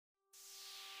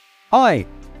Hi,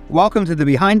 welcome to the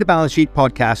Behind the Balance Sheet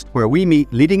podcast, where we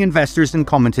meet leading investors and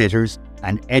commentators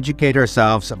and educate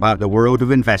ourselves about the world of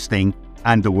investing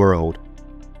and the world.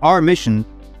 Our mission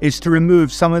is to remove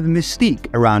some of the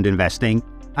mystique around investing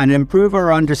and improve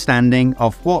our understanding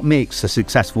of what makes a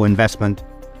successful investment,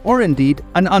 or indeed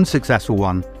an unsuccessful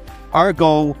one. Our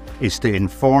goal is to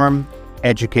inform,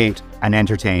 educate, and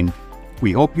entertain.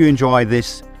 We hope you enjoy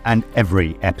this and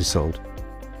every episode.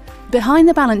 Behind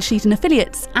the Balance Sheet and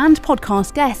affiliates and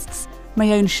podcast guests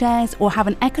may own shares or have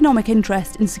an economic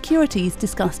interest in securities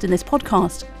discussed in this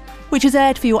podcast, which is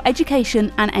aired for your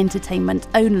education and entertainment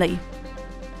only.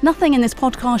 Nothing in this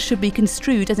podcast should be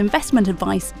construed as investment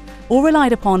advice or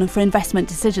relied upon for investment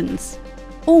decisions.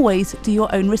 Always do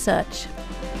your own research.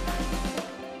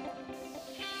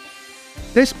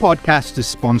 This podcast is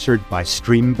sponsored by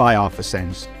Stream by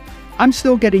OfficeSense. I'm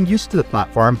still getting used to the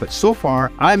platform, but so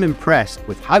far I'm impressed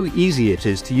with how easy it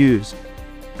is to use.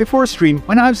 Before Stream,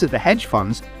 when I was at the hedge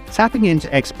funds, tapping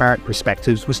into expert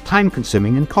perspectives was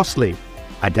time-consuming and costly.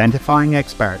 Identifying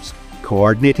experts,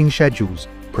 coordinating schedules,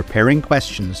 preparing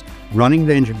questions, running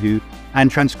the interview, and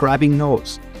transcribing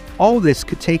notes. All this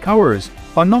could take hours,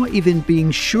 while not even being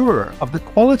sure of the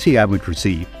quality I would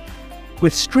receive.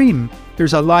 With Stream,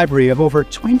 there's a library of over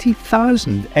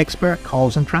 20,000 expert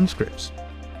calls and transcripts.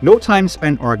 No time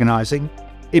spent organizing,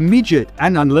 immediate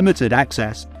and unlimited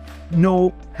access,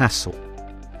 no hassle.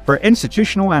 For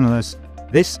institutional analysts,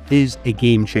 this is a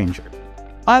game changer.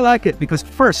 I like it because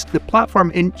first, the platform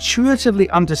intuitively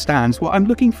understands what I'm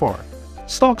looking for.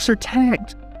 Stocks are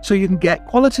tagged, so you can get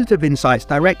qualitative insights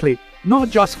directly,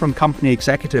 not just from company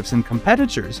executives and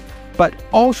competitors, but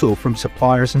also from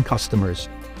suppliers and customers.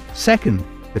 Second,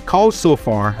 the calls so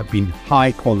far have been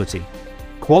high quality.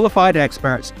 Qualified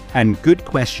experts and good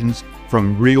questions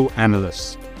from real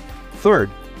analysts. Third,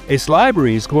 its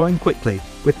library is growing quickly,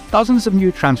 with dozens of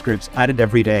new transcripts added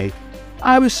every day.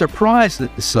 I was surprised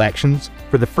at the selections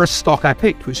for the first stock I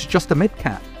picked, which is just a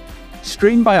mid-cap.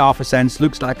 Stream by OfficeSense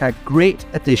looks like a great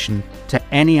addition to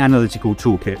any analytical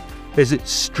toolkit. Visit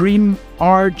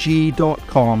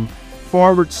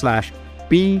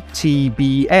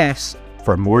streamrg.com/BTBS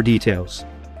for more details.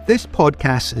 This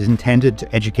podcast is intended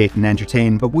to educate and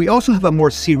entertain, but we also have a more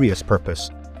serious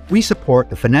purpose. We support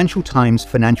the Financial Times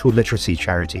Financial Literacy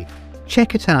Charity.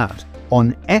 Check it out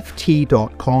on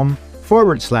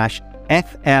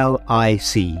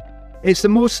ft.com/FLIC. It's the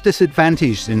most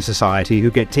disadvantaged in society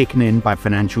who get taken in by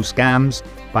financial scams,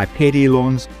 by payday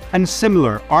loans, and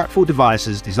similar artful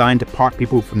devices designed to part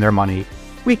people from their money.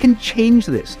 We can change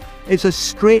this. It's a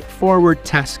straightforward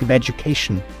task of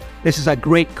education. This is a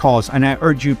great cause, and I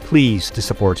urge you please to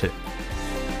support it.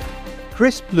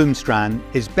 Chris Bloomstrand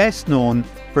is best known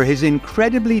for his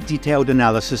incredibly detailed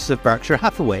analysis of Berkshire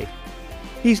Hathaway.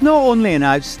 He's not only an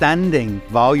outstanding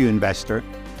value investor,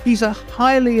 he's a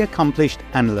highly accomplished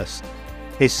analyst.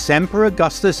 His Semper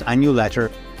Augustus annual letter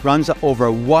runs at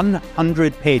over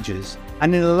 100 pages,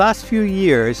 and in the last few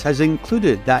years has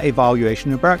included that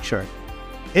evaluation of Berkshire.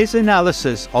 His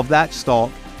analysis of that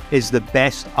stock is the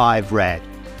best I've read.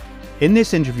 In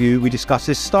this interview, we discuss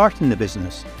his start in the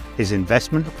business, his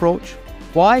investment approach,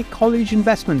 why college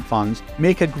investment funds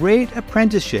make a great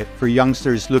apprenticeship for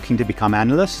youngsters looking to become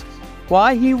analysts,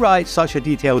 why he writes such a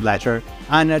detailed letter,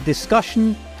 and a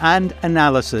discussion and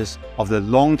analysis of the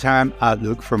long-term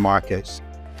outlook for markets.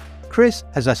 Chris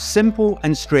has a simple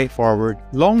and straightforward,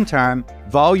 long-term,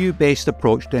 value-based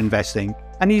approach to investing,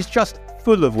 and he's just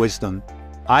full of wisdom.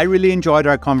 I really enjoyed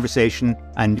our conversation,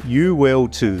 and you will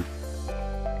too.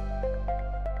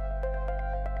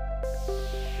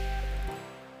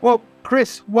 Well,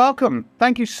 Chris, welcome.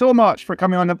 Thank you so much for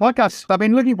coming on the podcast. I've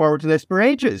been looking forward to this for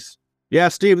ages. Yeah,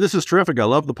 Steve, this is terrific. I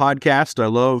love the podcast. I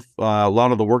love a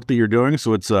lot of the work that you're doing,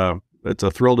 so it's a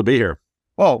thrill to be here.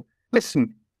 Well,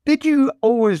 listen, did you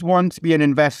always want to be an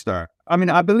investor? I mean,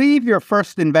 I believe your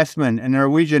first investment in a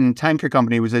Norwegian tanker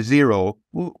company was a zero.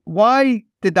 Why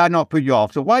did that not put you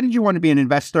off? So why did you want to be an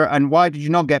investor, and why did you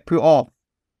not get put off?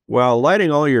 Well, lighting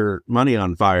all your money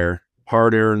on fire,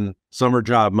 hard-earned summer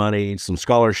job money, some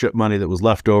scholarship money that was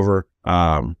left over,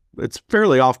 it's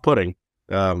fairly off-putting,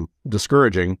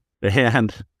 discouraging.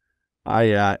 And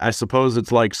I suppose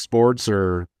it's like sports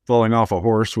or falling off a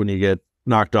horse. When you get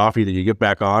knocked off, either you get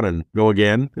back on and go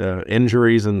again.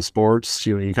 Injuries in sports,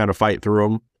 you kind of fight through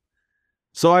them.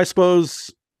 So I suppose,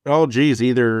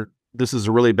 either this is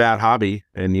a really bad hobby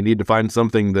and you need to find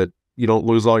something that you don't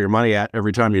lose all your money at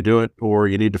every time you do it, or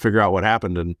you need to figure out what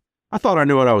happened. And I thought I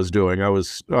knew what I was doing. I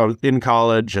was in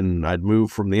college, and I'd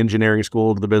moved from the engineering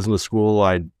school to the business school.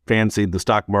 I fancied the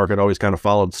stock market, always kind of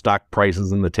followed stock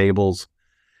prices in the tables.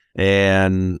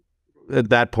 And at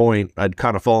that point, I'd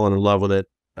kind of fallen in love with it.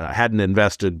 Hadn't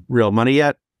invested real money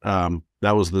yet.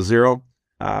 That was the zero,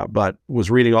 but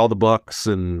was reading all the books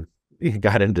and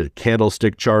got into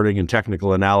candlestick charting and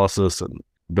technical analysis and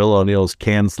Bill O'Neill's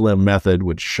CanSlim method,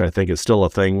 which I think is still a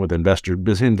thing with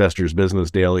Investors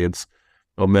Business Daily. It's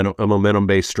a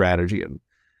momentum-based strategy. And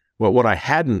what I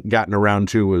hadn't gotten around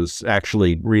to was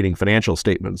actually reading financial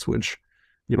statements, which,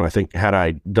 I think had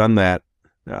I done that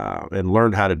and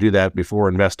learned how to do that before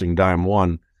investing dime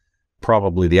one,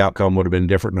 probably the outcome would have been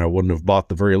different, and I wouldn't have bought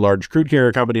the very large crude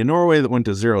carrier company in Norway that went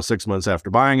to zero 6 months after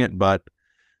buying it. But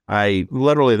I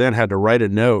literally then had to write a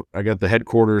note. I got the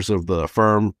headquarters of the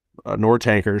firm,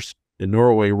 Nortankers in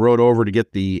Norway, rode over to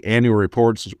get the annual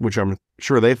reports, which I'm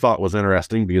sure they thought was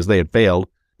interesting because they had failed.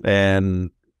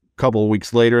 And a couple of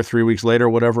weeks later, 3 weeks later,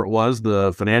 whatever it was,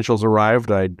 the financials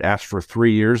arrived. I asked for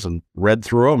 3 years and read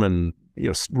through them, and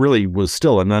really was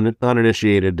still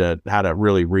uninitiated to how to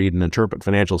really read and interpret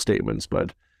financial statements.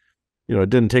 But it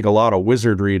didn't take a lot of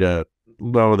wizardry to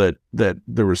know that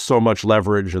there was so much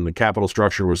leverage and the capital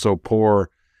structure was so poor,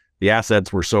 the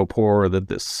assets were so poor, that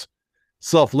this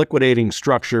self-liquidating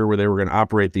structure where they were going to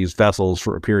operate these vessels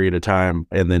for a period of time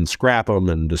and then scrap them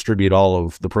and distribute all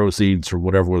of the proceeds from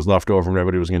whatever was left over and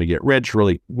everybody was going to get rich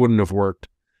really wouldn't have worked.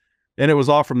 And it was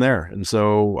all from there. And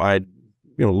so I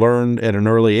learned at an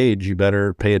early age, you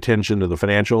better pay attention to the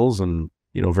financials, and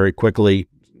very quickly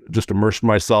just immersed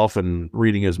myself in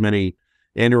reading as many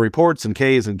annual reports and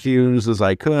Ks and Qs as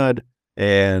I could.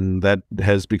 And that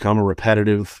has become a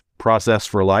repetitive process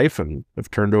for life, and I've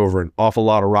turned over an awful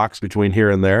lot of rocks between here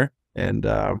and there, and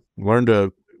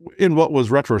learned in what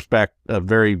was retrospect, a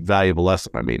very valuable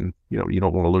lesson. I mean, you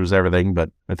don't want to lose everything,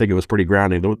 but I think it was pretty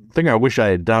grounding. The thing I wish I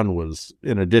had done was,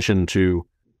 in addition to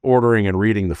ordering and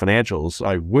reading the financials,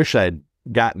 I wish I'd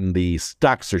gotten the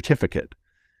stock certificate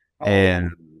and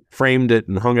framed it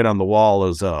and hung it on the wall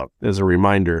as a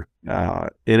reminder. In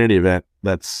any event,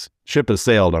 ship has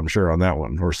sailed, I'm sure, on that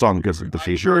one, or sunk as the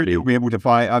sea. Sure, you'll be able to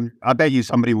find. I bet you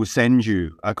somebody will send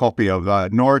you a copy of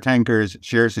Nortanker's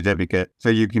share certificate so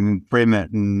you can frame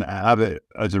it and have it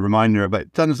as a reminder. But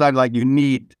it doesn't sound like you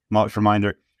need much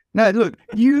reminder. Now, look,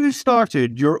 you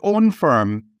started your own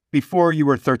firm before you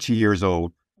were 30 years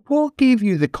old. What gave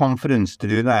you the confidence to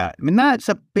do that? I mean, that's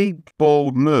a big,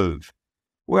 bold move.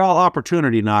 Well,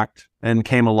 opportunity knocked and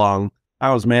came along.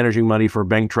 I was managing money for a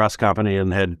bank trust company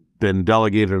and had been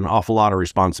delegated an awful lot of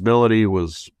responsibility,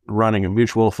 was running a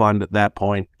mutual fund at that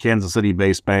point, Kansas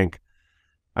City-based bank.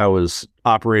 I was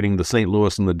operating the St.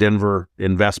 Louis and the Denver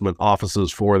investment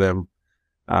offices for them,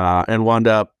 and wound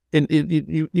up,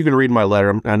 you can read my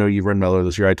letter. I know you've read my letter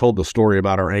this year. I told the story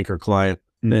about our anchor client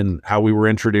and how we were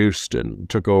introduced and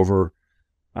took over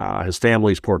his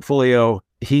family's portfolio.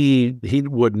 He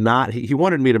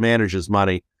wanted me to manage his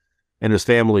money and his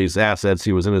family's assets.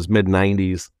 He was in his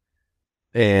mid-90s,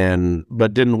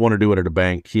 but didn't want to do it at a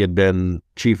bank. He had been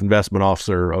chief investment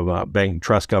officer of a bank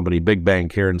trust company, big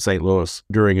bank here in St. Louis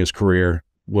during his career,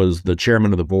 was the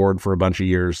chairman of the board for a bunch of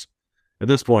years. At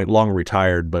this point, long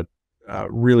retired, but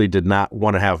really did not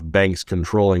want to have banks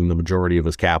controlling the majority of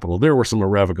his capital. There were some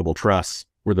irrevocable trusts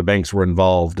where the banks were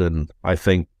involved, and I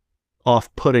think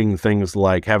off-putting things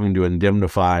like having to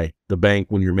indemnify the bank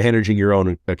when you're managing your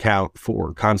own account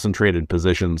for concentrated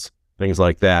positions, things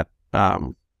like that.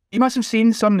 You must have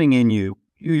seen something in you.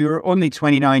 You're only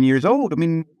 29 years old. I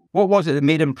mean, what was it that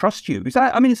made him trust you? It's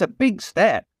a big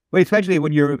step, especially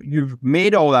when you've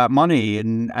made all that money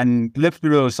and lived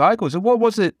through those cycles. So what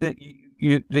was it that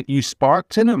you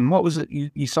sparked in him? What was it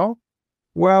you saw?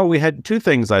 Well, we had two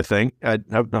things, I think. I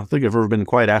don't think I've ever been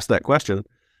quite asked that question.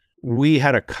 We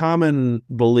had a common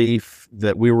belief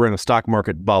that we were in a stock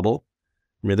market bubble.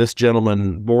 I mean, this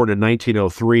gentleman, born in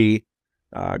 1903,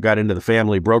 got into the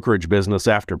family brokerage business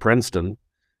after Princeton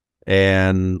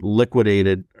and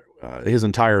liquidated his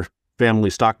entire family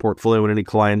stock portfolio and any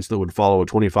clients that would follow a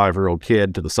 25-year-old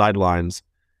kid to the sidelines.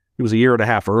 He was a year and a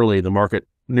half early. The market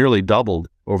nearly doubled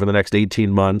over the next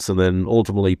 18 months and then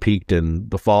ultimately peaked in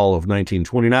the fall of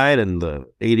 1929 and the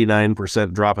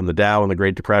 89% drop in the Dow and the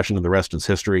Great Depression, and the rest is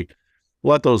history.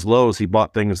 Well, at those lows, he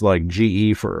bought things like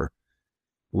GE for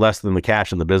less than the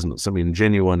cash in the business. I mean,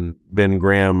 genuine Ben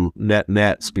Graham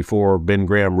nets before Ben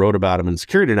Graham wrote about him in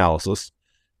Security Analysis,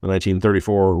 the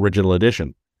 1934 original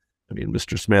edition. I mean,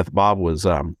 Mr. Smith, Bob was,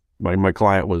 my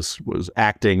client was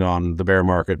acting on the bear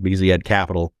market because he had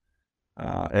capital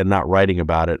and not writing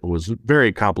about it. Was a very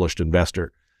accomplished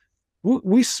investor.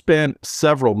 We spent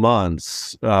several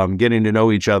months getting to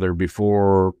know each other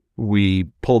before we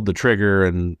pulled the trigger,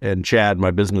 and Chad,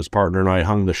 my business partner, and I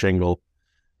hung the shingle.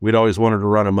 We'd always wanted to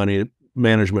run a money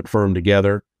management firm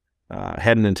together.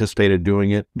 Hadn't anticipated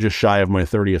doing it, just shy of my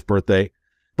 30th birthday.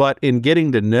 But in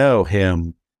getting to know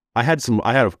him, I had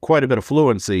quite a bit of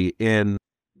fluency in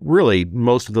really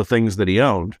most of the things that he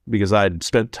owned, because I'd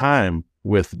spent time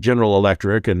with General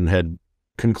Electric and had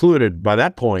concluded by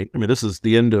that point, I mean, this is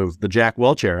the end of the Jack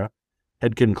Welch era,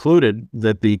 had concluded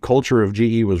that the culture of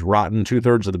GE was rotten.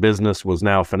 2/3 of the business was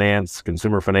now finance,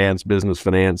 consumer finance, business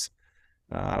finance.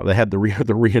 They had the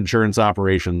reinsurance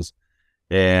operations,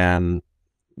 and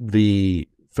the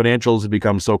financials had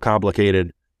become so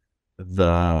complicated.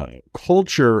 The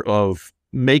culture of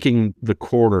making the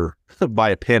quarter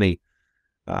by a penny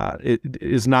it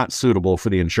is not suitable for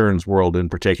the insurance world in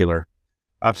particular.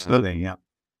 Absolutely,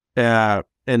 yeah.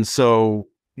 And so,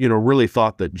 really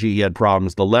thought that GE had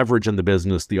problems. The leverage in the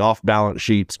business, the off-balance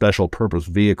sheet special purpose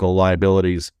vehicle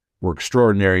liabilities were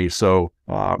extraordinary. So,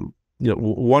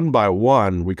 one by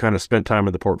one, we kind of spent time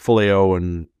in the portfolio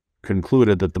and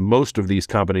concluded that the most of these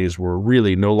companies were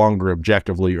really no longer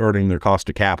objectively earning their cost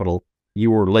of capital.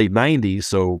 You were late 90s,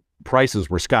 so prices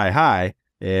were sky high.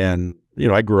 And,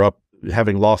 I grew up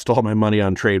having lost all my money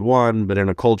on Trade One, but in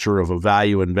a culture of a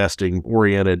value investing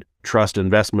oriented trust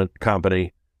investment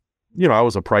company. I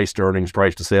was a price to earnings,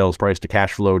 price to sales, price to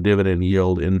cash flow, dividend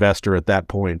yield investor at that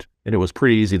point. And it was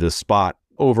pretty easy to spot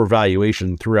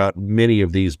overvaluation throughout many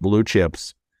of these blue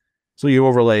chips. So you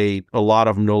overlay a lot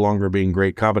of them no longer being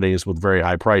great companies with very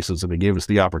high prices, and it gave us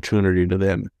the opportunity to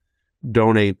then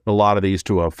donate a lot of these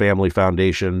to a family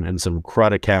foundation and some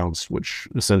CRUD accounts, which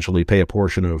essentially pay a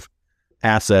portion of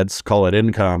assets, call it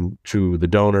income, to the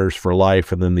donors for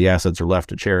life, and then the assets are left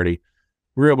to charity.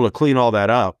 We were able to clean all that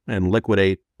up and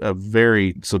liquidate a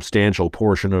very substantial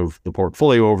portion of the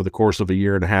portfolio over the course of a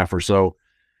year and a half or so,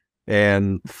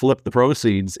 and flip the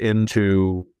proceeds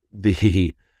into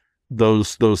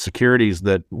those securities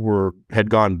that had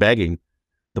gone begging.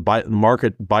 The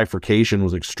market bifurcation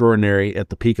was extraordinary at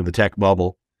the peak of the tech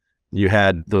bubble. You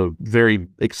had the very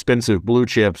expensive blue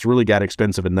chips really got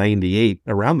expensive in 98,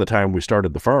 around the time we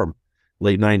started the firm.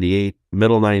 Late 98,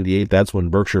 middle 98, that's when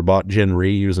Berkshire bought Gen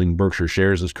Re using Berkshire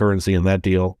shares as currency in that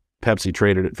deal. Pepsi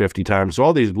traded at 50 times. So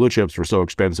all these blue chips were so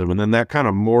expensive. And then that kind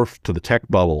of morphed to the tech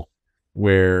bubble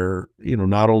where,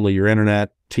 not only your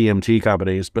internet TMT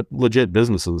companies, but legit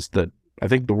businesses that I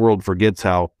think the world forgets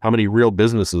how many real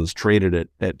businesses traded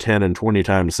at 10 and 20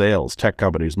 times sales. Tech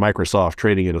companies, Microsoft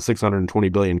trading at a 620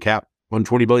 billion cap,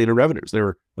 120 billion in revenues. They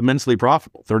were immensely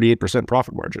profitable, 38%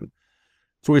 profit margin.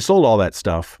 So we sold all that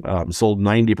stuff, sold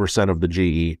 90% of the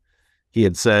GE. He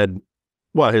had said,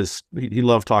 well, he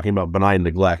loved talking about benign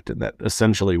neglect, and that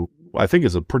essentially, I think,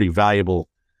 was a valuable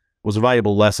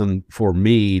lesson for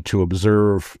me to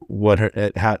observe what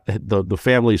the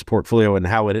family's portfolio and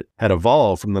how it had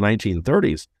evolved from the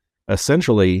 1930s.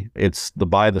 Essentially, it's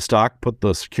buy the stock, put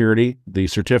the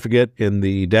certificate in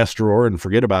the desk drawer and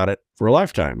forget about it for a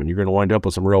lifetime. And you're going to wind up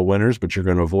with some real winners, but you're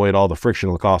going to avoid all the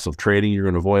frictional costs of trading. You're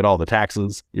going to avoid all the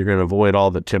taxes. You're going to avoid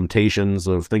all the temptations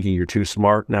of thinking you're too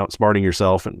smart and outsmarting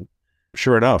yourself. And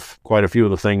sure enough, quite a few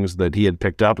of the things that he had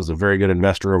picked up as a very good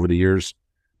investor over the years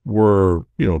were,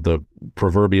 the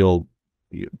proverbial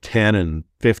 10 and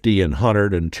 50 and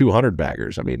 100 and 200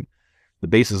 baggers. I mean, the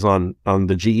basis on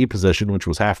the GE position, which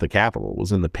was half the capital,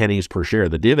 was in the pennies per share.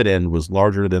 The dividend was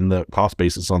larger than the cost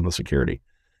basis on the security.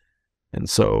 And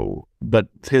so, but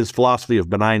his philosophy of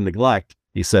benign neglect,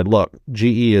 he said, look,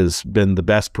 GE has been the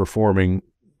best performing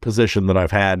position that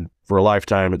I've had for a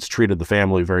lifetime. It's treated the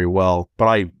family very well, but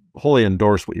I wholly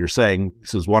endorse what you're saying. He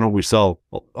says, why don't we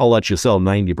I'll let you sell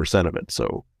 90% of it.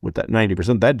 So with that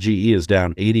 90%, that GE is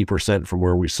down 80% from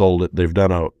where we sold it. They've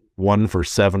done a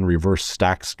 1-for-7 reverse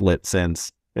stock split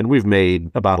since, and we've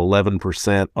made about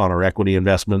 11% on our equity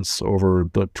investments over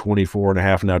the 24 and a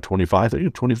half, now 25,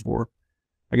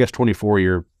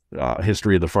 24-year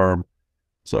history of the firm.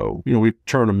 So, we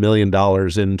turned $1 million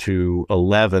into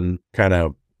 11 kind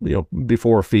of,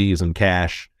 before fees and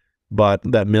cash. But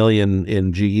that million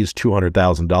in GE is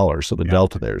 $200,000. So the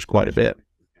delta there is quite a bit.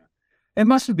 It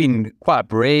must have been quite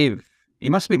brave. He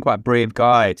must have been quite a brave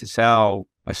guy to sell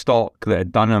a stock that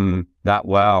had done him that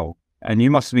well. And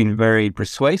you must have been very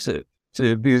persuasive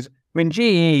because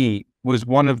GE was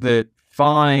one of the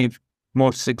 5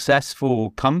 most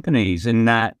successful companies in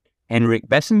that Henrik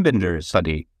Bessenbinder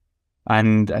study.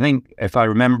 And I think, if I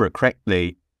remember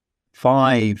correctly,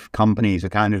 5 companies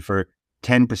accounted for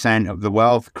 10% of the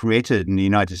wealth created in the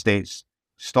United States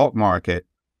stock market,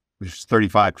 which was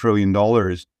 $35 trillion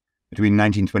between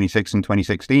 1926 and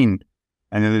 2016.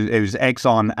 And it was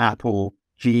Exxon, Apple,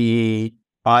 GE,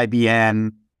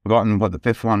 IBM, forgotten what the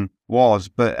 5th one was.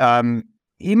 But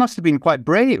he must have been quite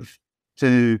brave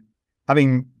to,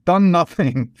 having done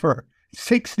nothing for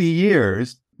 60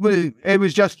 years, it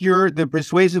was just the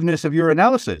persuasiveness of your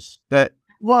analysis that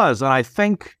was. And I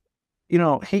think,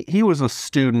 he was a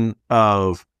student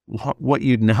of what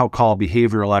you'd now call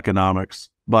behavioral economics,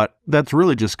 but that's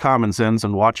really just common sense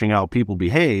and watching how people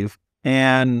behave.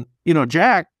 And,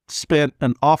 Jack spent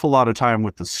an awful lot of time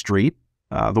with the street.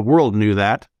 The world knew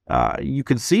that. You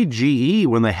could see GE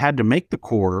when they had to make the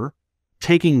quarter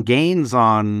taking gains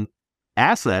on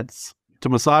assets to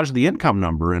massage the income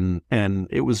number. And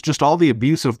it was just all the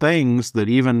abusive things that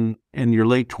even in your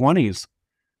late 20s,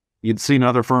 you'd seen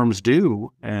other firms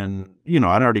do. And, I'd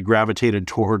already gravitated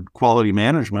toward quality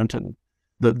management, and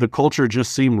the culture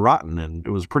just seemed rotten. And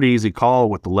it was a pretty easy call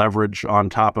with the leverage on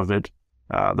top of it.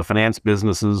 The finance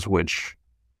businesses, which,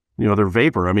 they're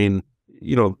vapor. I mean,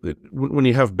 when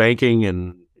you have banking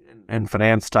and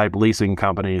finance type leasing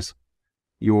companies,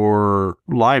 your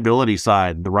liability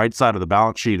side, the right side of the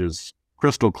balance sheet, is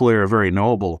crystal clear, very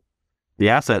knowable. The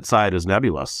asset side is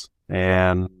nebulous.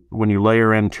 And when you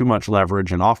layer in too much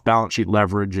leverage and off balance sheet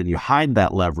leverage, and you hide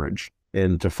that leverage,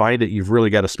 and to find it, you've really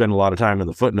got to spend a lot of time in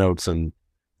the footnotes. And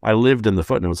I lived in the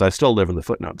footnotes. I still live in the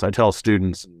footnotes. I tell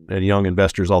students and young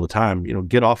investors all the time,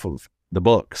 get off of the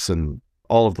books and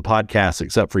all of the podcasts,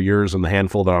 except for yours and the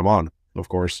handful that I'm on, of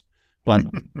course. But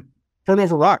turn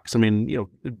over rocks. I mean,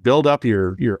 build up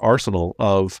your arsenal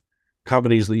of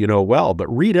companies that you know well, but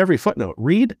read every footnote.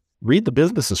 Read the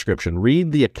business description.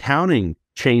 Read the accounting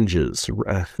changes.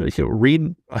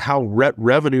 Read how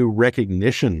revenue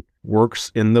recognition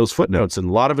works in those footnotes. And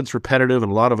a lot of it's repetitive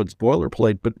and a lot of it's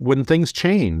boilerplate. But when things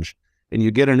change and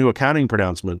you get a new accounting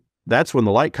pronouncement, that's when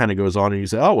the light kind of goes on and you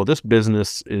say, oh, well, this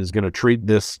business is going to treat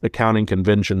this accounting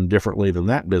convention differently than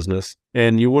that business.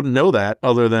 And you wouldn't know that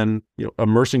other than,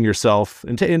 immersing yourself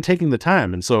and taking the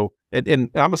time. And so,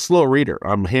 and I'm a slow reader.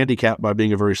 I'm handicapped by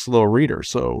being a very slow reader.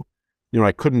 So,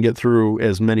 I couldn't get through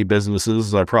as many businesses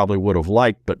as I probably would have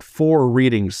liked, but for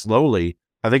reading slowly,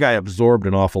 I think I absorbed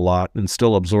an awful lot and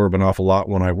still absorb an awful lot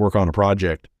when I work on a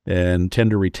project, and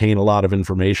tend to retain a lot of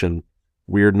information,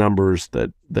 weird numbers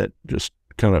that just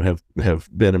kind of have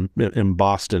been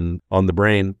embossed on the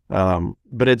brain.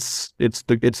 But it's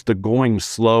the going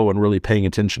slow and really paying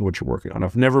attention to what you're working on.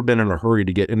 I've never been in a hurry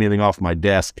to get anything off my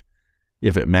desk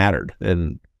if it mattered.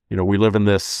 And, we live in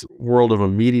this world of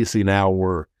immediacy now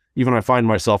where even I find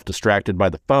myself distracted by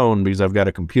the phone because I've got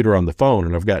a computer on the phone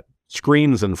and I've got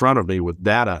screens in front of me with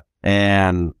data.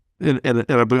 And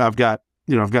I've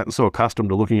gotten so accustomed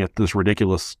to looking at this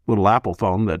ridiculous little Apple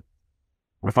phone that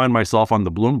I find myself on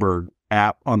the Bloomberg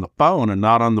app on the phone and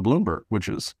not on the Bloomberg, which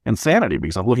is insanity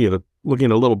because I'm looking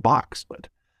at a little box. But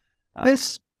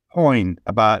this point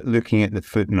about looking at the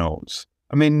footnotes,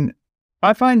 I mean,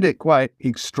 I find it quite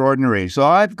extraordinary. So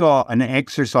I've got an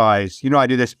exercise, I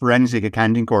do this forensic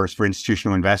accounting course for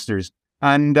institutional investors,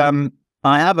 and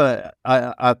I have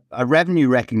a revenue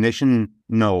recognition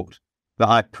note that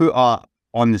I put up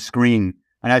on the screen,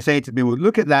 and I say to people,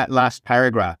 look at that last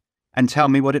paragraph and tell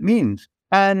me what it means.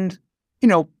 And,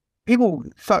 people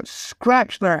start to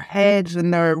scratch their heads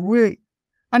and they're really,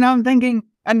 and I'm thinking,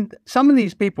 and some of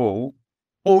these people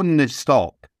own this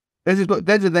stock. This is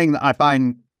the thing that I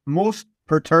find most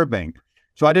perturbing.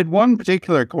 So I did one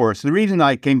particular course. The reason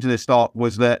I came to this stock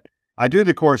was that I do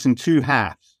the course in two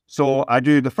halves. So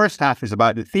the first half is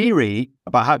about the theory,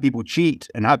 about how people cheat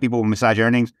and how people massage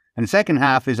earnings. And the second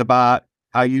half is about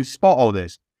how you spot all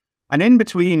this. And in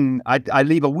between, I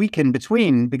leave a week in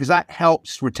between because that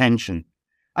helps retention.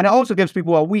 And it also gives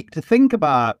people a week to think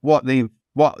about what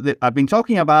I've been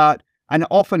talking about. And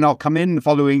often I'll come in the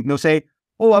following, they'll say,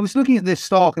 oh, I was looking at this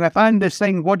stock and I found this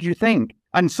thing. What do you think?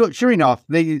 And so sure enough,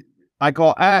 I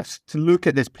got asked to look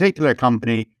at this particular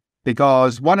company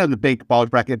because one of the big bulge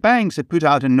bracket banks had put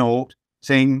out a note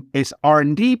saying its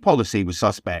R&D policy was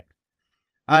suspect.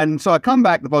 And so I come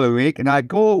back the following week and I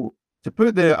go to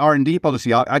put the R&D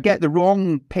policy out. I get the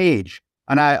wrong page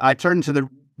and I turn to the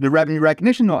revenue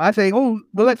recognition note. I say, oh,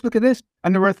 well, let's look at this.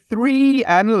 And there were 3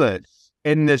 analysts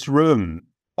in this room,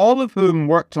 all of whom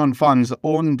worked on funds that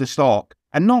owned the stock,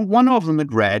 and not one of them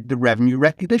had read the revenue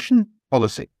recognition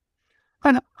policy.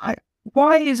 And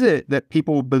why is it that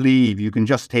people believe you can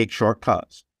just take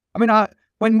shortcuts? I mean,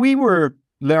 when we were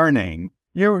learning,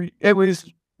 it was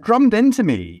drummed into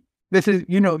me. This is,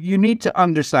 you need to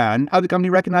understand how the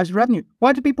company recognizes revenue.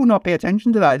 Why do people not pay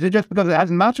attention to that? Is it just because it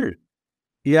hasn't mattered?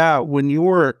 Yeah, when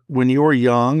you're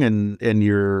young and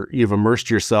you've immersed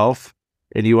yourself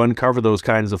and you uncover those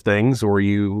kinds of things, or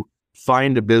you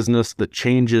find a business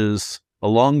that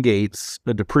elongates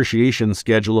the depreciation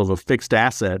schedule of a fixed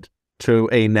asset to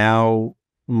a now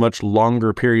much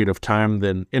longer period of time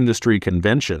than industry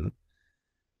convention,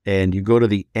 and you go to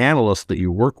the analyst that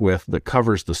you work with that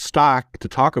covers the stock to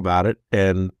talk about it,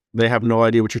 and they have no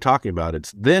idea what you're talking about.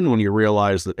 It's then when you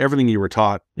realize that everything you were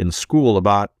taught in school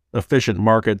about efficient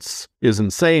markets is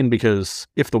insane, because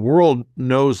if the world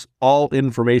knows all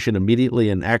information immediately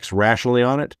and acts rationally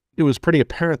on it, it was pretty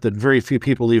apparent that very few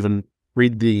people even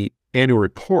read the annual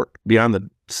report beyond the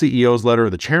CEO's letter or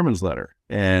the chairman's letter.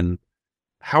 And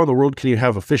how in the world can you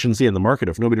have efficiency in the market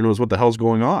if nobody knows what the hell's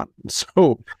going on?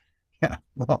 So, yeah,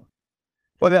 well,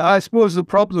 I suppose the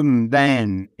problem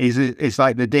then is it's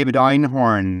like the David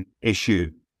Einhorn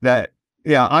issue that,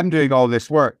 yeah, I'm doing all this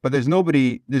work, but there's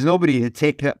nobody to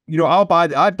take it. You know,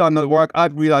 I've done the work.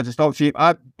 I've realized the stock's cheap.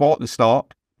 I've bought the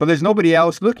stock, but there's nobody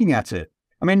else looking at it.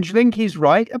 I mean, do you think he's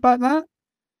right about that?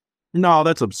 No,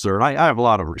 that's absurd. I have a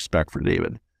lot of respect for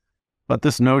David, but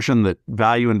this notion that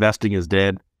value investing is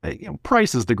dead,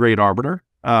 price is the great arbiter.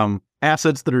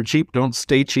 Assets that are cheap don't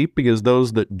stay cheap, because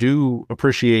those that do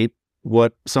appreciate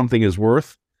what something is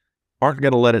worth aren't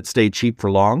going to let it stay cheap for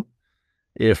long.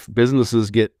 If businesses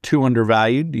get too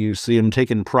undervalued, you see them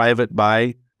taken private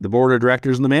by the board of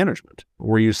directors and the management,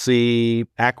 or you see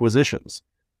acquisitions.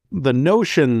 The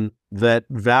notion that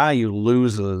value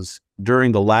loses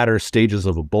during the latter stages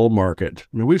of a bull market,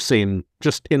 I mean, we've seen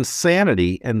just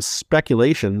insanity and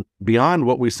speculation beyond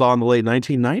what we saw in the late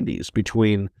 1990s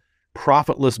between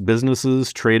profitless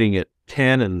businesses trading at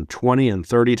 10 and 20 and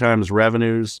 30 times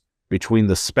revenues, between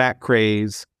the SPAC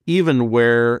craze, even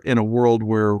where in a world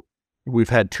where we've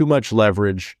had too much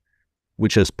leverage,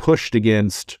 which has pushed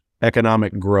against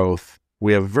economic growth.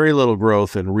 We have very little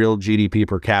growth in real GDP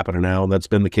per capita now, and that's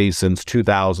been the case since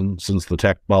 2000, since the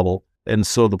tech bubble. And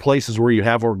so the places where you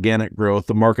have organic growth,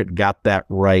 the market got that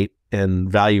right, and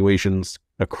valuations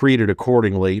accreted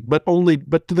accordingly, but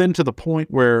then to the point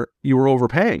where you were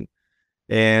overpaying.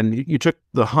 And you took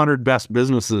the 100 best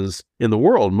businesses in the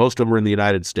world, most of them were in the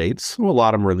United States, well, a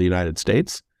lot of them were in the United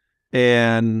States,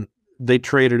 and they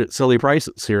traded at silly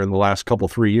prices here in the last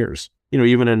 3 years. You know,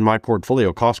 even in my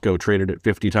portfolio, Costco traded at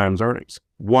 50 times earnings.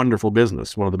 Wonderful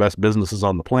business, one of the best businesses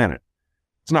on the planet.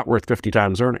 It's not worth 50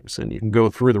 times earnings. And you can go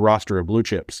through the roster of blue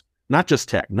chips, not just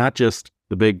tech, not just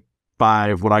the big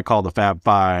five, what I call the Fab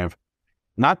Five.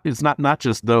 It's not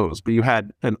just those, but you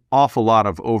had an awful lot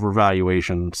of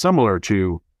overvaluation, similar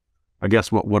to, I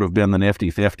guess, what would have been the Nifty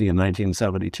 50 in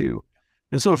 1972.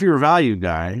 And so if you're a value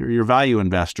guy or you're a value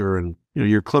investor and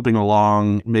you're clipping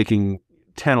along, making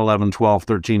 10, 11, 12,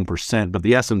 13%, but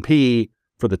the S&P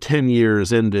for the 10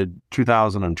 years ended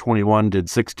 2021 did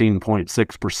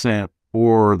 16.6%,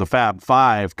 or the Fab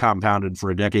Five compounded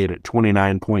for a decade at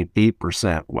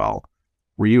 29.8%. Well,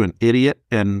 were you an idiot?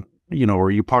 And,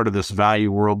 are you part of this value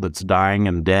world that's dying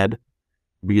and dead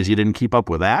because you didn't keep up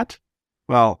with that?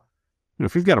 Well,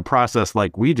 if you've got a process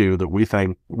like we do that we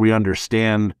think we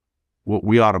understand what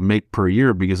we ought to make per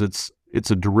year because it's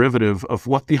a derivative of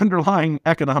what the underlying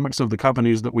economics of the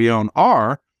companies that we own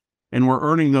are, and we're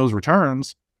earning those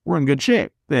returns, we're in good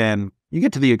shape. Then you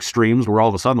get to the extremes where all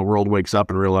of a sudden the world wakes up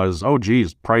and realizes, oh,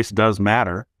 geez, price does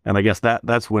matter. And I guess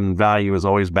that's when value is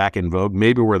always back in vogue.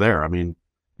 Maybe we're there. I mean,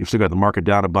 you've still got the market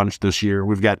down a bunch this year.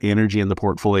 We've got energy in the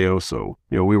portfolio. So,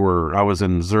 I was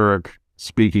in Zurich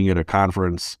speaking at a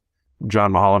conference,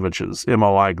 John Mihalovich's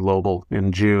MOI Global,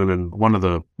 in June, and one of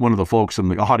the folks in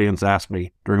the audience asked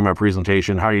me during my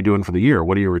presentation, "How are you doing for the year?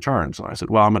 What are your returns?" And I said,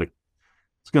 "Well,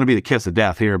 it's going to be the kiss of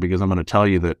death here, because I'm going to tell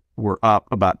you that we're up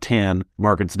about 10,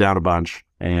 market's down a bunch."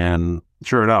 And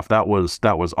sure enough, that was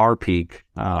our peak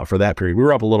for that period. We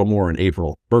were up a little more in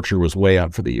April. Berkshire was way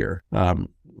up for the year.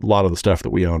 A lot of the stuff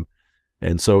that we own.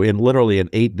 And so in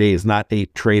 8 days, not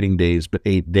 8 trading days, but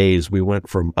 8 days, we went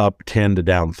from up 10 to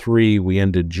down 3. We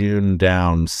ended June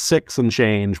down 6 and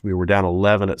change. We were down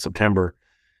 11 at September.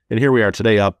 And here we are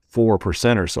today, up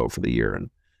 4% or so for the year.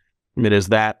 And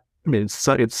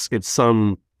it's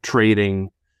some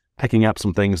trading, picking up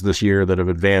some things this year that have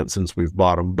advanced since we've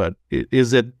bought them. But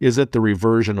is it the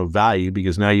reversion of value?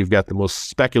 Because now you've got the most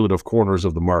speculative corners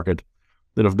of the market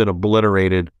that have been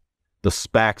obliterated. The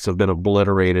SPACs have been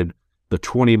obliterated. The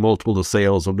 20 multiple to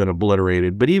sales have been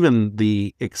obliterated, but even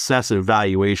the excessive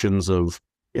valuations of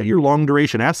your long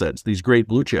duration assets, these great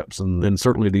blue chips, and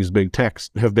certainly these big techs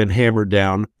have been hammered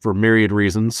down for myriad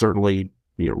reasons. Certainly,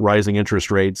 rising interest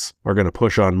rates are going to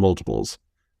push on multiples.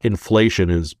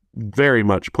 Inflation is very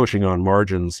much pushing on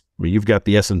margins. I mean, you've got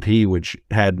the S&P, which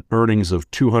had earnings of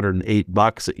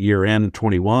 $208 at year end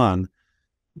 21.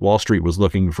 Wall Street was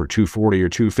looking for 240 or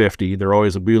 250. They're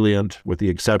always ebullient, with the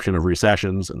exception of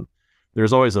recessions, and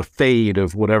there's always a fade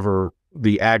of whatever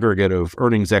the aggregate of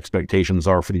earnings expectations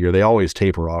are for the year. They always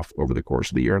taper off over the course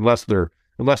of the year, unless they're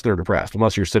depressed.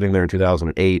 Unless you're sitting there in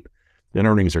 2008 and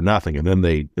earnings are nothing, and then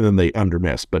they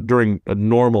undermiss. But during a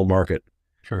normal market,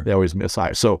 Sure. they always miss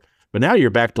high. So, but now you're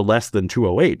back to less than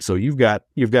 208. So you've got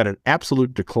an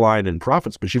absolute decline in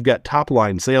profits, but you've got top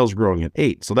line sales growing at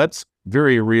 8. So that's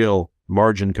very real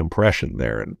margin compression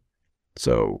there. And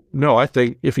so, no, I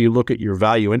think if you look at your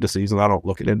value indices, and I don't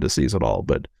look at indices at all,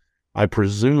 but I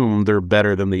presume they're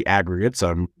better than the aggregates.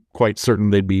 I'm quite certain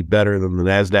they'd be better than the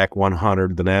NASDAQ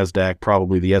 100, the NASDAQ,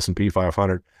 probably the S&P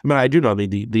 500. I mean, I do know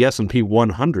the S&P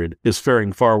 100 is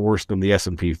faring far worse than the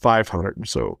S&P 500.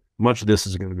 So much of this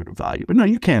is going to go to value. But no,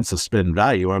 you can't suspend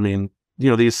value. I mean,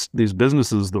 these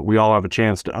businesses that we all have a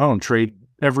chance to own trade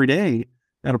every day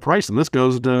at a price. And this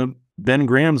goes to Ben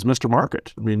Graham's Mr.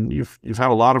 Market. I mean, you've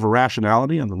had a lot of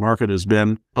irrationality, and the market has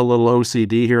been a little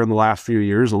OCD here in the last few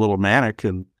years, a little manic.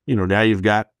 And, now you've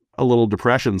got a little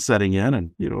depression setting in,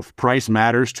 and, if price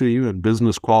matters to you and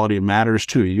business quality matters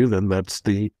to you, then that's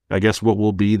what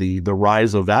will be the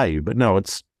rise of value. But no,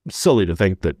 it's silly to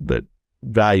think that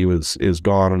value is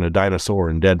gone and a dinosaur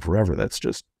and dead forever. That's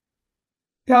just.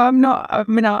 Yeah, I'm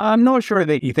not sure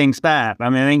that he thinks that. I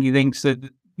mean, I think he thinks that,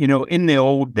 in the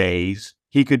old days,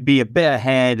 he could be a bit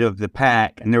ahead of the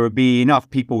pack, and there would be enough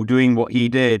people doing what he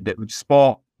did that would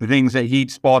spot the things that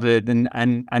he'd spotted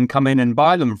and come in and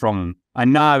buy them from him.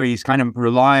 And now he's kind of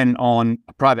relying on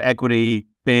a private equity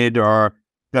bid or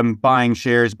them buying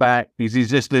shares back,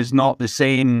 because there's not the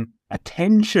same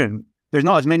attention. There's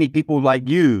not as many people like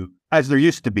you as there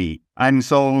used to be. And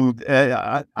so,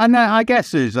 and I guess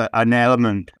there's an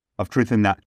element of truth in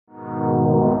that.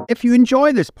 If you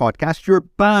enjoy this podcast, you're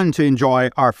bound to enjoy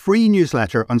our free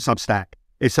newsletter on Substack.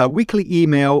 It's a weekly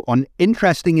email on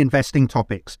interesting investing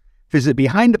topics. Visit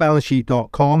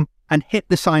behindthebalancesheet.com and hit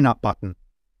the sign up button.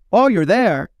 While you're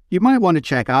there, you might want to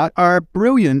check out our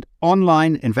brilliant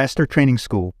online investor training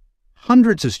school.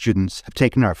 Hundreds of students have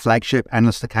taken our flagship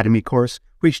Analyst Academy course,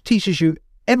 which teaches you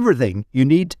everything you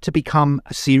need to become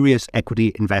a serious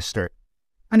equity investor.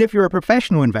 And if you're a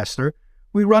professional investor,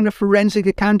 we run a forensic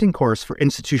accounting course for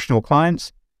institutional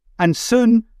clients, and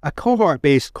soon a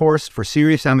cohort-based course for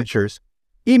serious amateurs.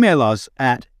 Email us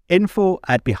at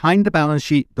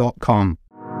info@behindthebalancesheet.com.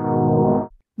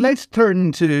 Let's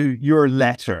turn to your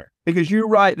letter, because you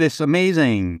write this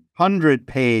amazing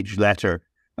 100-page letter.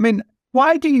 I mean,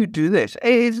 why do you do this?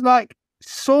 It is like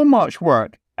so much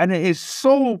work, and it is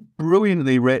so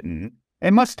brilliantly written.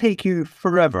 It must take you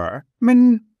forever. I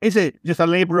mean, is it just a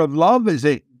labor of love? Is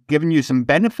it giving you some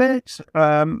benefits?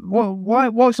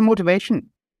 What's the motivation?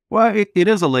 Well, it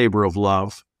is a labor of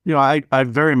love. I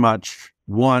very much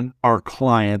want our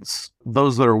clients,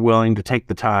 those that are willing to take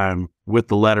the time with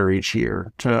the letter each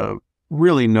year, to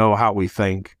really know how we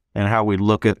think and how we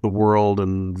look at the world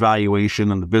and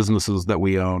valuation and the businesses that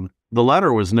we own. The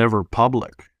letter was never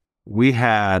public. We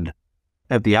had,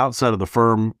 at the outset of the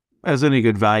firm, as any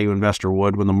good value investor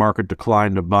would, when the market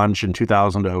declined a bunch in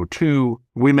 2002,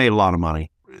 we made a lot of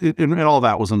money. And all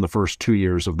that was in the first 2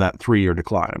 years of that 3-year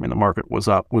decline. I mean, the market was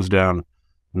down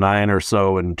 9 or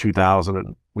so in 2000,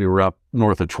 and we were up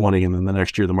north of 20. And then the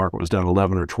next year, the market was down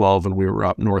 11 or 12, and we were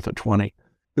up north of 20.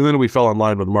 And then we fell in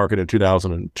line with the market in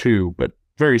 2002, but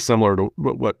very similar to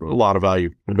what a lot of value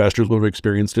investors would have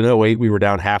experienced in 2008. We were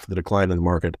down half the decline in the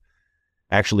market.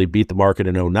 Actually beat the market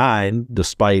in 2009,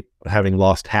 despite having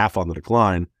lost half on the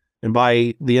decline. And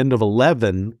by the end of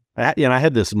 2011, I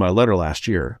had this in my letter last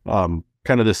year,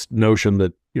 kind of this notion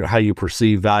that, how you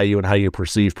perceive value and how you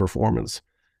perceive performance.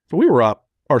 So we were up,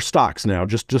 our stocks now,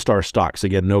 just our stocks,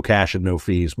 again, no cash and no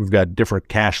fees. We've got different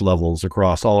cash levels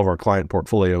across all of our client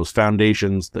portfolios.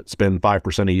 Foundations that spend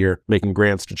 5% a year making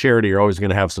grants to charity are always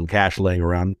going to have some cash laying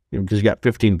around, because you got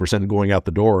 15% going out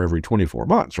the door every 24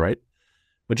 months, right?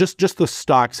 But just the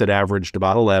stocks had averaged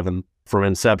about 11 from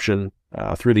inception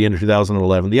through the end of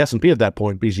 2011. The S&P at that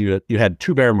point, because you had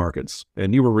 2 bear markets,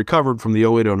 and you were recovered from the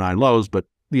 08-09 lows, but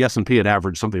the S&P had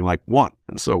averaged something like 1.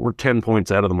 And so we're 10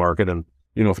 points out of the market. And,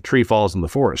 if a tree falls in the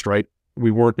forest, right?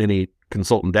 We weren't in any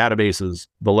consultant databases.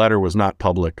 The letter was not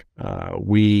public.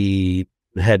 We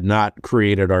had not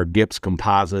created our GIPS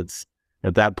composites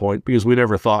at that point, because we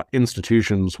never thought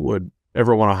institutions would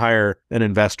ever want to hire an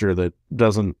investor that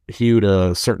doesn't hew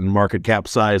to certain market cap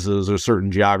sizes or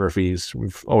certain geographies.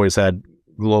 We've always had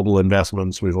global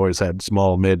investments. We've always had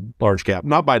small, mid, large cap,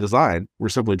 not by design. We're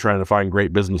simply trying to find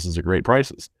great businesses at great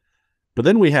prices. But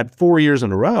then we had 4 years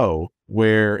in a row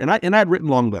where, and I'd written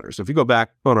long letters. So if you go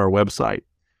back on our website,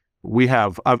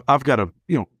 I've got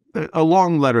a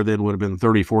long letter that would have been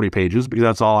 30, 40 pages, because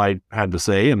that's all I had to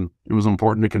say. And it was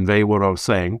important to convey what I was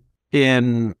saying.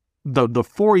 In the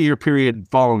 4-year period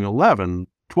following 11,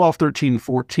 12, 13,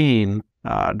 14,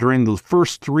 during the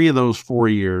first 3 of those 4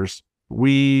 years,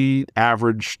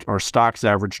 our stocks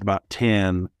averaged about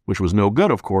 10, which was no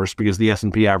good, of course, because the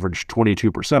S&P averaged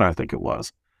 22%, I think it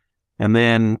was. And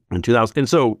then in 2000, and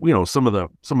so, some of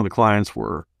the clients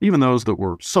were, even those that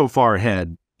were so far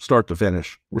ahead, start to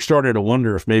finish, we're starting to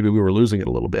wonder if maybe we were losing it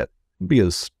a little bit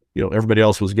because, everybody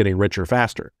else was getting richer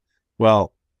faster.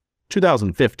 Well,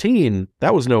 2015,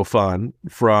 that was no fun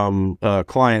from a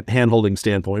client handholding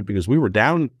standpoint because we were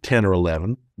down 10 or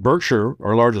 11. Berkshire,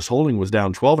 our largest holding, was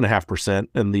down 12.5%,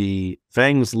 and the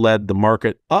FANGs led the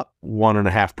market up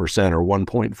 1.5% or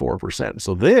 1.4%.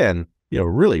 So then,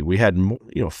 really, we had,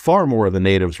 far more of the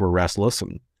natives were restless,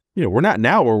 and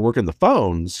we're working the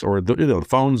phones, or the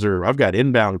phones are. I've got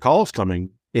inbound calls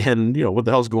coming. And, what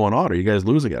the hell's going on? Are you guys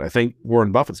losing it? I think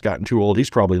Warren Buffett's gotten too old. He's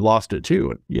probably lost it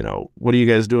too. And, what are you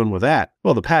guys doing with that?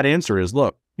 Well, the pat answer is,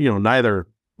 look, neither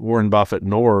Warren Buffett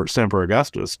nor Semper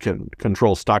Augustus can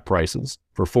control stock prices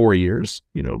for 4 years.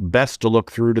 Best to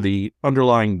look through to the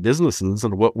underlying businesses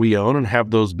and what we own, and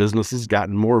have those businesses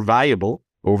gotten more valuable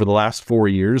over the last 4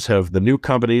 years? Have the new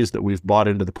companies that we've bought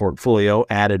into the portfolio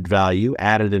added value,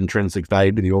 added intrinsic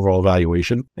value to the overall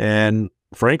valuation? And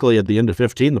frankly, at the end of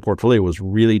 15, the portfolio was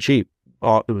really cheap,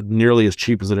 nearly as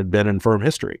cheap as it had been in firm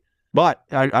history. But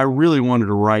I really wanted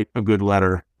to write a good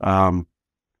letter.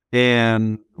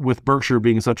 And with Berkshire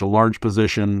being such a large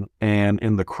position and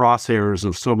in the crosshairs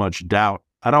of so much doubt,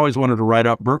 I'd always wanted to write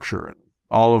up Berkshire and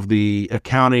all of the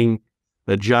accounting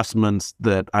adjustments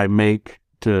that I make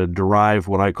to derive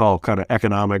what I call kind of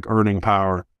economic earning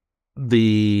power,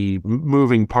 the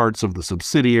moving parts of the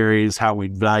subsidiaries, how we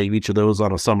value each of those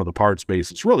on a sum of the parts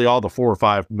basis. Really all the 4 or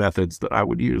 5 methods that I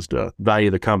would use to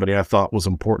value the company I thought was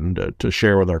important to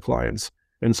share with our clients.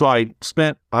 And so I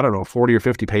spent, 40 or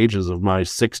 50 pages of my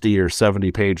 60 or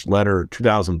 70 page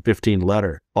 2015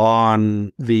 letter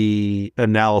on the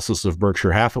analysis of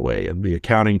Berkshire Hathaway and the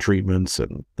accounting treatments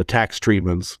and the tax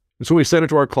treatments. And so we sent it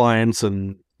to our clients,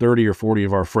 and 30 or 40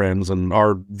 of our friends, and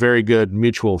our very good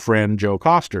mutual friend, Joe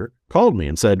Koster, called me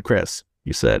and said, Chris,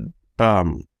 he said,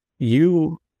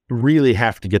 you really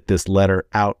have to get this letter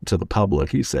out to the public.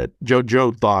 He said,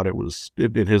 Joe thought it was,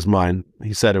 in his mind,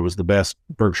 he said it was the best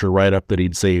Berkshire write-up that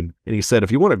he'd seen. And he said,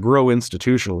 if you want to grow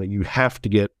institutionally, you have to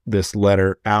get this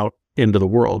letter out into the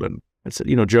world. And I said,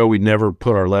 Joe, we never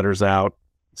put our letters out.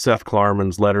 Seth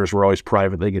Klarman's letters were always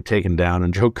private. They get taken down.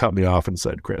 And Joe cut me off and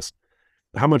said, Chris,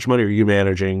 how much money are you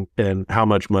managing, and how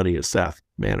much money is Seth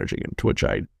managing? And to which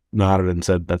I nodded and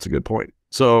said, that's a good point.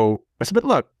 So I said, but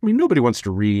look, nobody wants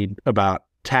to read about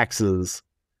taxes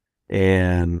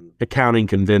and accounting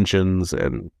conventions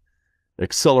and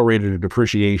accelerated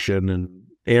depreciation and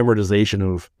amortization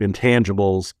of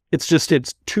intangibles. It's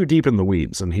too deep in the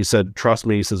weeds. And he said, trust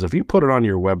me, he says, if you put it on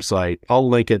your website, I'll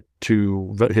link it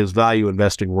to his Value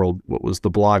Investing World, what was the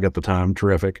blog at the time,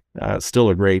 terrific. Still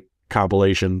a great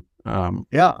compilation.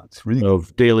 It's really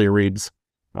of daily reads.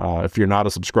 If you're not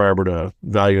a subscriber to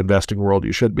Value Investing World,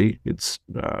 you should be. It's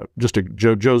just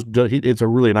it's a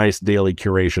really nice daily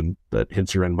curation that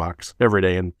hits your inbox every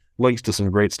day and links to some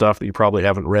great stuff that you probably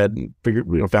haven't read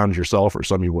and found yourself, or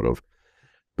some you would have.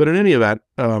 But in any event,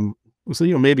 so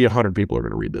maybe 100 people are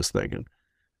going to read this thing, and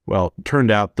well, it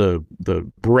turned out the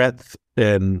breadth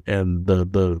and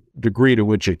the degree to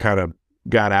which it kind of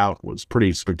got out was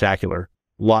pretty spectacular.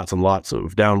 Lots and lots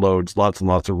of downloads, lots and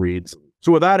lots of reads.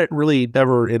 So without it really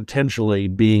ever intentionally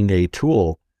being a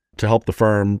tool to help the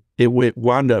firm, it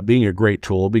wound up being a great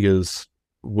tool, because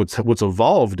what's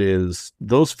evolved is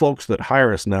those folks that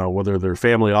hire us now, whether they're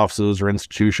family offices or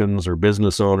institutions or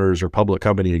business owners or public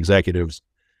company executives,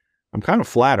 I'm kind of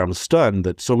flattered. I'm stunned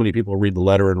that so many people read the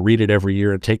letter and read it every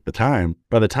year and take the time.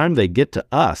 By the time they get to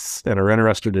us and are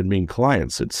interested in being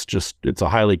clients, it's a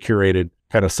highly curated,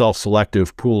 kind of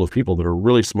self-selective pool of people that are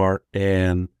really smart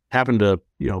and happen to,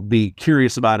 be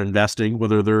curious about investing,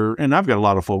 and I've got a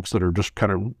lot of folks that are just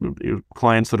kind of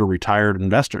clients that are retired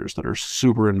investors, that are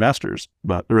super investors,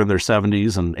 but they're in their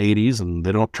 70s and 80s and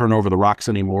they don't turn over the rocks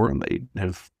anymore. And they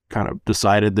have kind of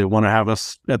decided they want to have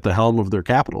us at the helm of their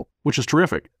capital, which is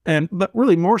terrific. But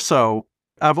really more so,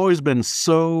 I've always been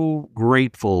so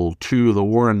grateful to the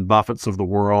Warren Buffetts of the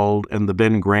world and the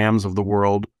Ben Grahams of the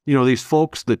world, these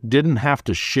folks that didn't have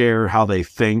to share how they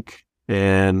think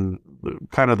and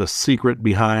kind of the secret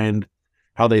behind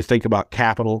how they think about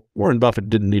capital. Warren Buffett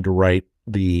didn't need to write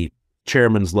the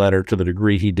chairman's letter to the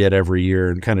degree he did every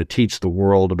year and kind of teach the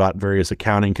world about various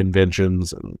accounting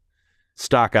conventions and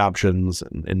stock options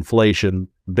and inflation.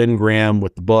 Ben Graham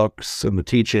with the books and the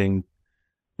teaching.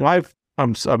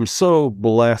 I'm so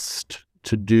blessed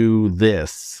to do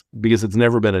this because it's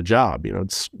never been a job.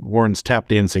 It's Warren's tap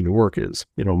dancing to work is,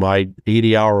 my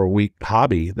 80-hour-a-week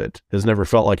hobby that has never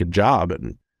felt like a job.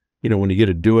 And when you get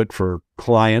to do it for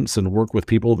clients and work with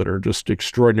people that are just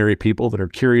extraordinary people that are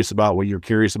curious about what you're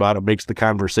curious about, it makes the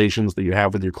conversations that you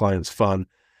have with your clients fun.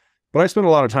 But I spend a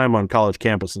lot of time on college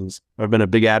campuses. I've been a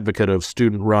big advocate of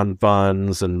student-run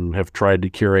funds and have tried to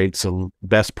curate some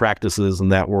best practices in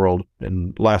that world.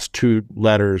 And last 2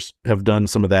 letters have done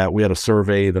some of that. We had a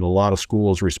survey that a lot of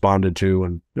schools responded to,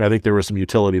 and I think there was some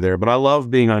utility there. But I love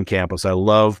being on campus. I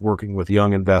love working with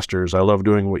young investors. I love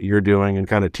doing what you're doing and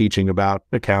kind of teaching about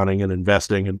accounting and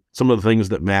investing and some of the things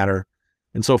that matter.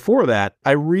 And so for that,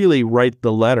 I really write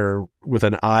the letter with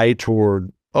an eye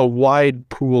toward a wide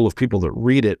pool of people that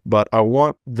read it, but I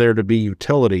want there to be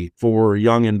utility for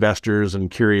young investors and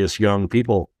curious young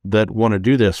people that want to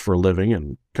do this for a living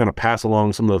and kind of pass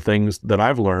along some of the things that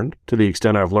I've learned to the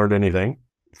extent I've learned anything,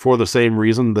 for the same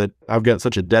reason that I've got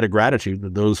such a debt of gratitude to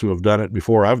those who have done it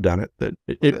before I've done it, that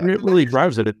it really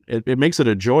drives it. It makes it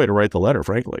a joy to write the letter,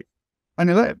 frankly. And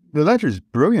the letter is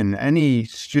brilliant. Any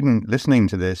student listening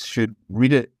to this should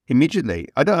read it immediately.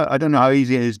 I don't know how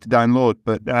easy it is to download,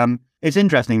 but it's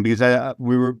interesting because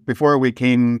before we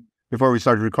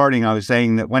started recording, I was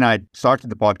saying that when I started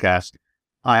the podcast,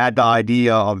 I had the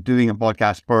idea of doing a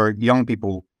podcast for young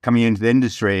people coming into the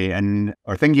industry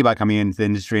or thinking about coming into the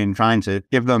industry and trying to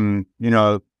give them,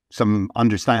 some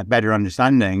better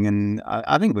understanding. And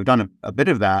I think we've done a bit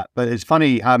of that. But it's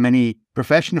funny how many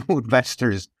professional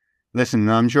investors listen.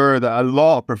 I'm sure that a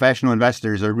lot of professional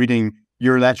investors are reading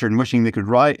your letter and wishing they could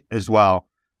write as well.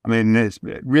 I mean, it's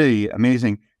really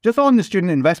amazing. Just on the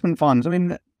student investment funds, I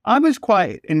mean, I was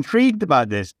quite intrigued about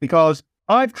this because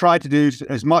I've tried to do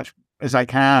as much as I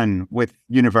can with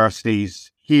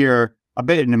universities here, a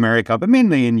bit in America, but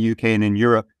mainly in the UK and in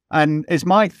Europe. And it's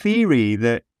my theory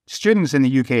that students in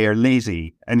the UK are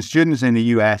lazy and students in the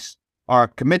US are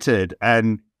committed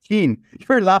and keen.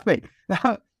 You're laughing.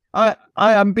 I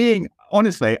am being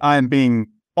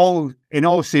in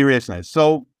all seriousness.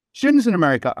 So students in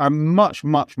America are much,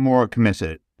 much more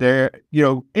committed. They're,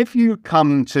 if you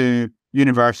come to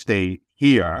university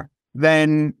here,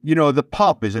 then, the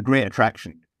pub is a great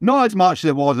attraction. Not as much as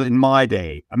it was in my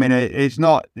day. I mean, it's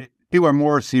not, people are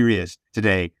more serious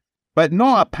today, but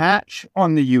not a patch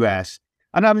on the US.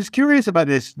 And I was curious about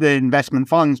the investment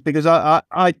funds, because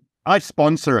I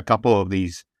sponsor a couple of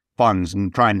these funds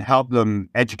and try and help them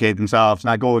educate themselves.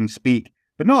 And I go and speak,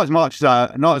 but not as much as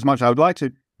I would like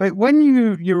to. But when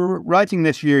you were writing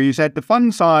this year, you said the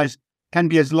fund size can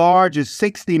be as large as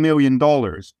 $60 million,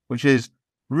 which is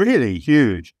really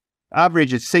huge.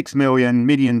 Average is 6 million,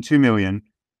 median 2 million.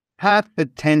 Half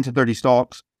at 10 to 30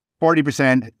 stocks,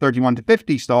 40% at 31 to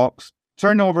 50 stocks,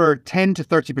 turnover 10 to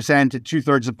 30% at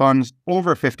 2/3 of funds,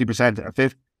 over 50% at a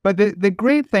fifth. But the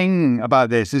great thing about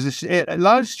this is it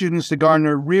allows students to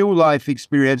garner real life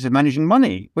experience of managing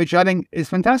money, which I think is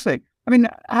fantastic. I mean,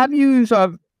 have you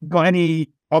got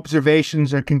any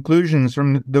observations or conclusions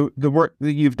from the work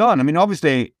that you've done? I mean,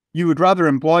 obviously, you would rather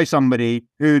employ somebody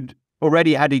who'd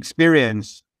already had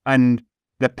experience and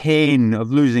the pain of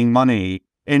losing money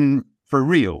for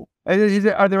real.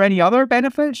 Are there any other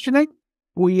benefits, do you think?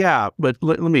 Well, yeah, but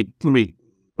let me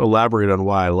elaborate on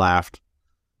why I laughed.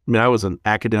 I mean, I was an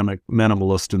academic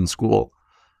minimalist in school.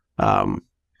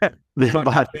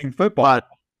 Football.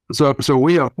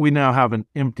 So we now have an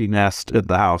empty nest at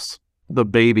the house. The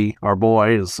baby, our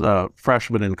boy, is a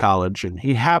freshman in college, and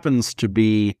he happens to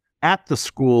be at the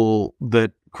school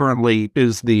that currently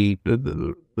is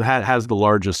has the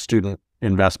largest student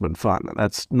investment fund.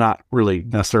 That's not really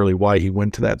necessarily why he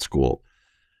went to that school.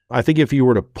 I think if you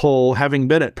were to pull, having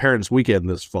been at Parents' Weekend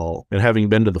this fall and having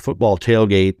been to the football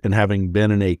tailgate and having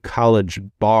been in a college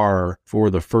bar for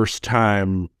the first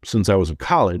time since I was in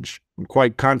college, I'm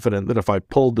quite confident that if I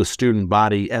pulled the student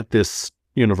body at this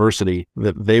university,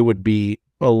 that they would be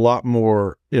a lot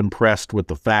more impressed with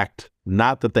the fact,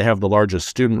 not that they have the largest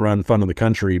student-run fund in the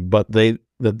country, but that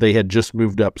they had just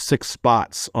moved up 6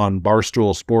 spots on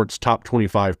Barstool Sports top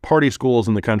 25 party schools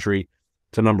in the country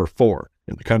to number 4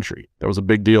 in the country. That was a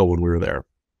big deal when we were there.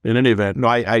 In any event, no,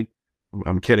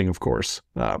 I'm kidding, of course.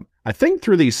 I think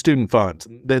through these student funds,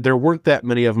 there weren't that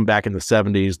many of them back in the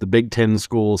 70s. The Big Ten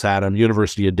schools had them.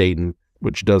 University of Dayton,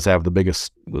 which does have the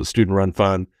biggest student-run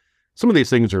fund. Some of these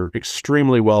things are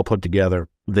extremely well put together.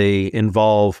 They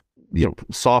involve,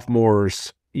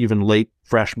 sophomores, even late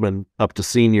freshmen, up to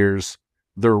seniors.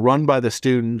 They're run by the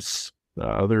students.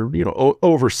 They're,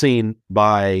 overseen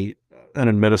by an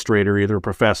administrator, either a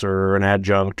professor or an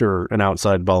adjunct or an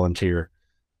outside volunteer.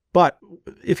 But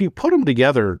if you put them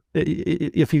together,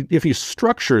 if you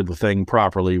structure the thing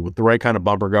properly with the right kind of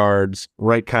bumper guards,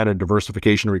 right kind of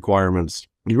diversification requirements,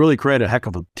 you really create a heck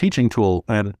of a teaching tool.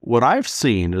 And what I've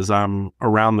seen as I'm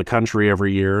around the country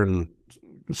every year and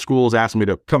schools ask me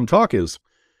to come talk is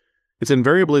it's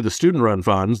invariably the student-run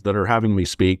funds that are having me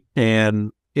speak.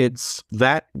 And it's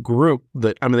that group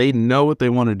that, I mean, they know what they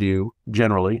want to do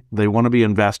generally. They want to be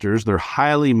investors. They're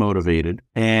highly motivated,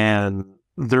 and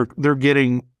they're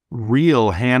getting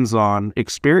real hands-on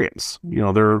experience. You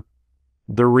know,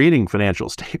 they're reading financial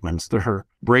statements. They're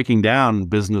breaking down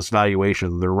business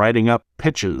valuation. They're writing up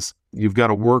pitches. You've got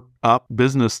to work up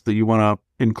business that you want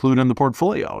to include in the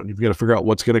portfolio, and you've got to figure out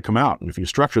what's going to come out. And if you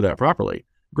structure that properly,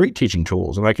 great teaching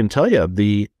tools. And I can tell you,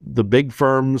 the big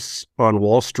firms on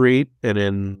Wall Street and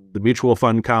in the mutual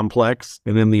fund complex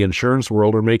and in the insurance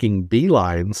world are making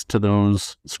beelines to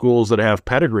those schools that have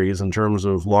pedigrees in terms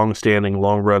of long-standing,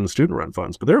 long-run student-run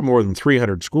funds. But there are more than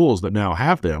 300 schools that now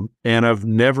have them, and I've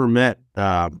never met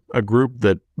a group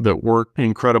that were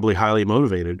incredibly highly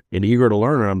motivated and eager to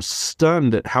learn. And I'm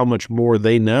stunned at how much more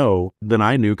they know than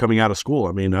I knew coming out of school.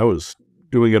 I mean, I was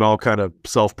doing it all kind of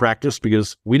self-practice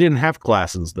because we didn't have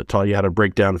classes that taught you how to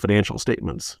break down financial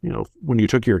statements. You know, when you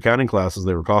took your accounting classes,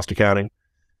 they were cost accounting,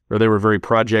 or they were very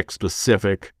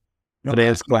project-specific.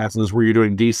 Finance classes where you're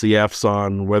doing DCFs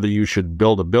on whether you should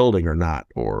build a building or not,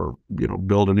 or, you know,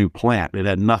 build a new plant. It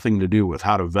had nothing to do with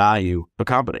how to value a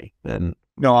company. And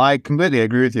no, I completely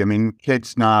agree with you. I mean,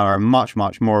 kids now are much,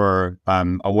 much more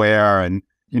aware, and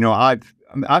you know,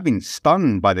 I've been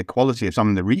stunned by the quality of some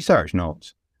of the research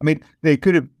notes. I mean, they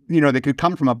could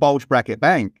come from a bulge bracket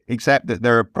bank, except that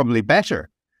they're probably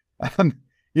better.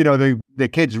 You know, the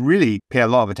kids really pay a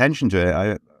lot of attention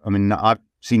to it. I mean, I've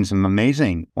seen some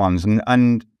amazing ones,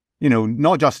 and you know,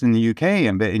 not just in the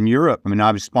UK, but in Europe. I mean,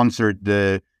 I've sponsored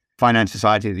the Finance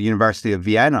Society at the University of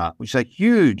Vienna, which is a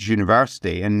huge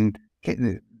university, and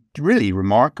really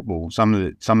remarkable. Some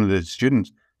of the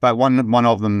students, but one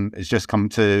of them has just come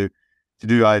to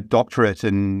do a doctorate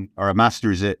or a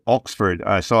master's at Oxford.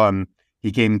 I saw him.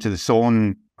 He came to the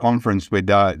Sohn conference with,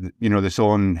 the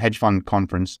Sohn hedge fund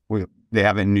conference. They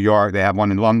have it in New York. They have one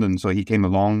in London. So he came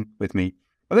along with me.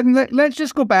 But then let's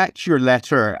just go back to your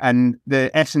letter and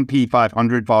the S&P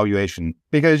 500 valuation,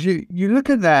 because you look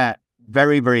at that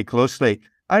very, very closely.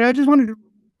 I just wondered,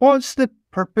 what's the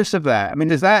purpose of that? I mean,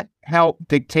 does that help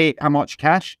dictate how much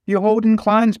cash you hold in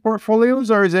clients'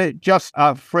 portfolios, or is it just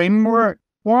a framework?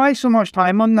 Why so much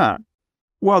time on that?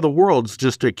 Well, the world's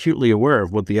just acutely aware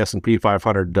of what the S&P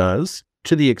 500 does.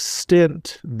 To the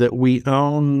extent that we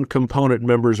own component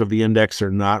members of the index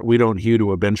or not, we don't hew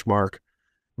to a benchmark.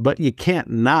 But you can't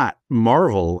not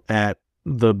marvel at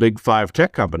the big five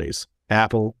tech companies: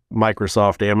 Apple,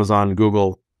 Microsoft, Amazon,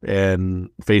 Google, and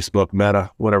Facebook, Meta,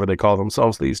 whatever they call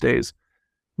themselves these days.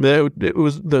 It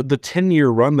was the 10-year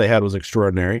run they had was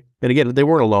extraordinary. And again, they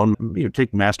weren't alone. You know,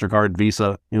 take MasterCard,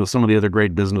 Visa, you know, some of the other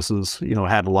great businesses, you know,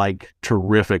 had like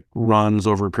terrific runs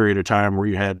over a period of time where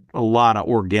you had a lot of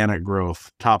organic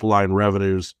growth, top line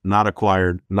revenues, not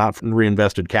acquired, not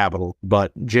reinvested capital,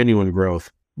 but genuine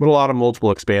growth. But a lot of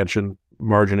multiple expansion,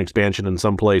 margin expansion in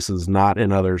some places, not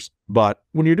in others. But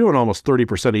when you're doing almost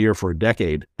 30% a year for a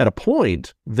decade, at a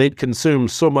point, they'd consume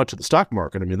so much of the stock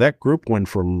market. I mean, that group went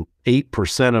from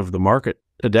 8% of the market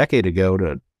a decade ago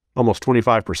to almost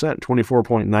 25%,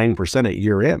 24.9% at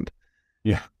year end.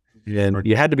 Yeah. And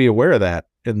you had to be aware of that.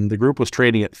 And the group was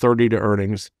trading at 30 to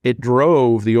earnings. It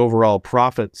drove the overall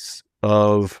profits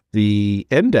of the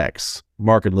index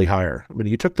markedly higher. I mean,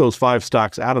 you took those five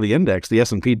stocks out of the index, the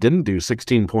S&P didn't do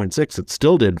 16.6. It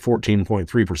still did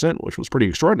 14.3%, which was pretty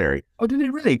extraordinary. Oh, did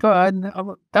it really? God,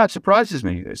 that surprises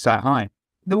me. It's that high.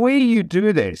 The way you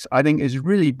do this, I think, is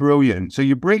really brilliant. So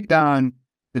you break down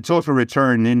the total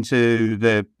return into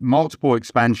the multiple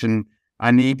expansion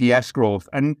and the EPS growth.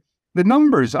 And the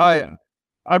numbers, I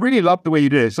really love the way you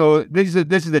did it. So this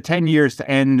is the 10 years to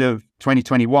end of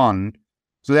 2021.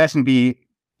 So the S&P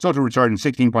total return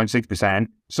 16.6%.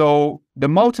 So the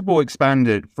multiple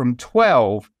expanded from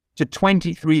 12 to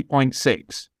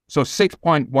 23.6. So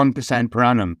 6.1% per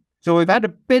annum. So we've had a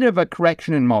bit of a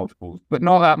correction in multiples, but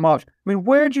not that much. I mean,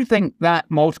 where do you think that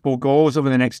multiple goes over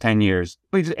the next 10 years?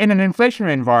 Because in an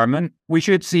inflationary environment, we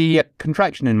should see a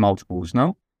contraction in multiples,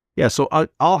 no? Yeah, so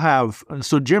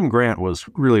so Jim Grant was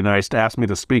really nice to ask me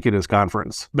to speak at his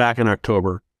conference back in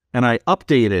October. And I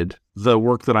updated the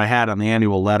work that I had on the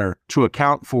annual letter to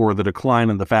account for the decline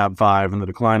in the Fab 5 and the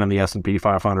decline in the S&P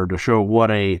 500 to show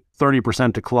what a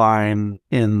 30% decline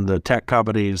in the tech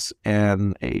companies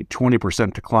and a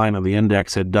 20% decline in the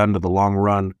index had done to the long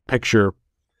run picture.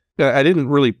 I didn't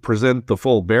really present the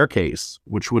full bear case,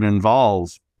 which would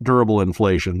involve durable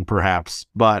inflation, perhaps.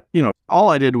 But, you know, all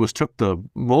I did was took the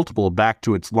multiple back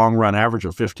to its long run average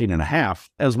of 15.5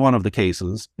 as one of the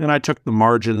cases. And I took the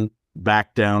margin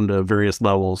back down to various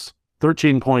levels,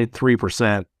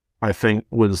 13.3% I think,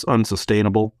 was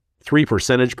unsustainable. 3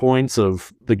 percentage points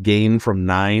of the gain from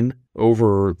 9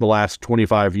 over the last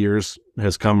 25 years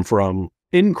has come from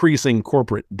increasing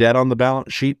corporate debt on the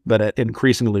balance sheet, but at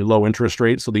increasingly low interest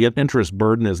rates. So the interest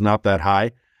burden is not that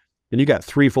high. And you got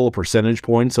 3 full percentage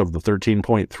points of the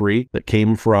 13.3 that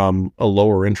came from a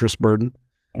lower interest burden.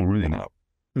 Oh, really?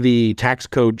 The tax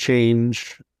code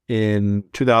change in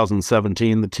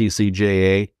 2017, the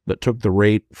TCJA, that took the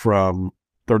rate from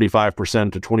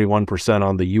 35% to 21%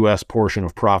 on the U.S. portion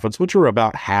of profits, which are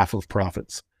about half of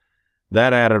profits.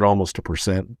 That added almost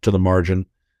 1% to the margin.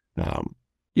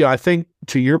 I think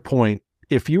to your point,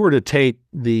 if you were to take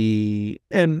Warren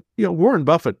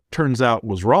Buffett turns out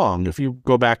was wrong. If you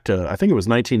go back to, I think it was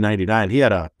 1999, he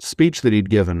had a speech that he'd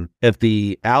given at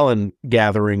the Allen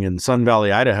gathering in Sun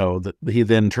Valley, Idaho, that he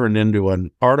then turned into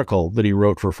an article that he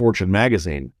wrote for Fortune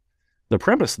magazine. The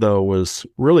premise, though, was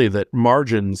really that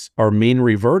margins are mean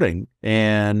reverting.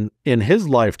 And in his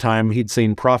lifetime, he'd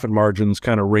seen profit margins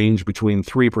kind of range between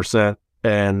 3%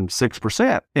 and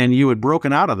 6%. And you had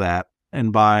broken out of that.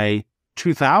 And by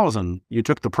 2000, you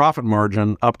took the profit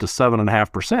margin up to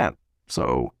 7.5%.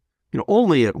 So,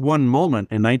 only at one moment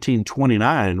in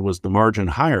 1929 was the margin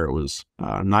higher. It was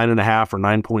 9.5 or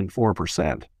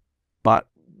 9.4%. But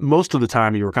most of the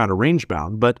time you were kind of range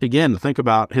bound. But again, think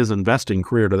about his investing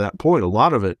career to that point. A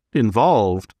lot of it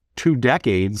involved 2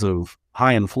 decades of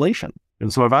high inflation.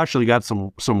 And so I've actually got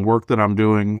some work that I'm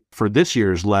doing for this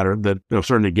year's letter that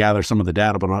starting to gather some of the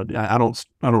data, but I don't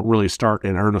really start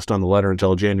in earnest on the letter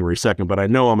until January 2nd. But I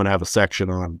know I'm going to have a section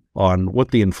on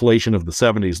what the inflation of the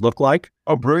 70s looked like.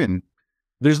 Oh, brilliant.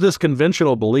 There's this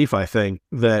conventional belief, I think,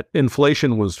 that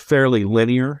inflation was fairly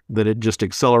linear, that it just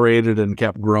accelerated and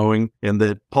kept growing, and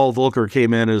that Paul Volcker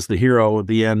came in as the hero at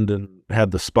the end and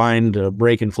had the spine to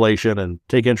break inflation and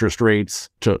take interest rates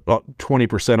to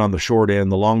 20% on the short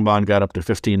end. The long bond got up to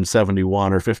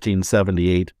 1571 or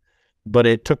 1578, but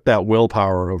it took that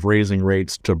willpower of raising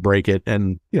rates to break it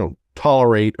and,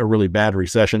 tolerate a really bad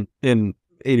recession in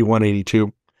 81,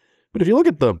 82. But if you look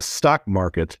at the stock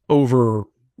market over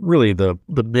really the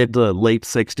mid to late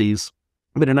 60s.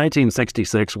 But in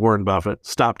 1966, Warren Buffett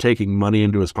stopped taking money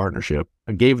into his partnership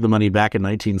and gave the money back in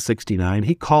 1969.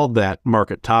 He called that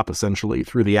market top essentially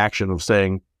through the action of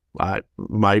saying,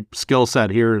 my skill set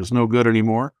here is no good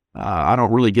anymore. I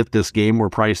don't really get this game where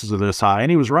prices are this high. And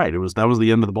he was right. That was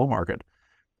the end of the bull market.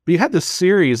 But you had this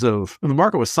series of, the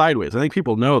market was sideways. I think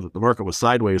people know that the market was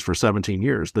sideways for 17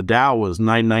 years. The Dow was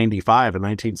 995 in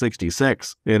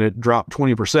 1966, and it dropped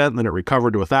 20%, and then it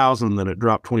recovered to 1,000, then it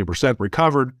dropped 20%,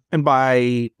 recovered. And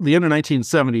by the end of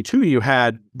 1972, you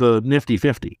had the Nifty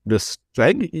 50.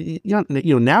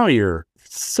 Now you're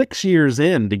 6 years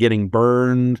into getting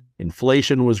burned.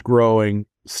 Inflation was growing.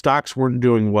 Stocks weren't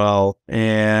doing well.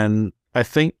 And I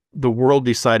think the world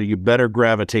decided you better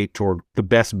gravitate toward the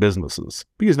best businesses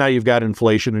because now you've got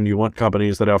inflation and you want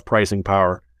companies that have pricing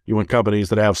power. You want companies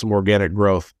that have some organic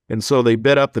growth. And so they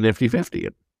bid up the Nifty 50.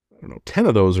 And, 10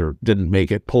 of those didn't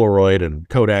make it, Polaroid and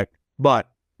Kodak. But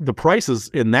the prices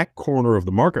in that corner of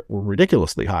the market were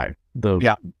ridiculously high.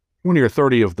 20 or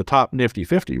 30 of the top Nifty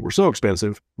 50 were so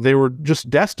expensive, they were just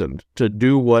destined to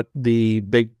do what the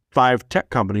big 5 tech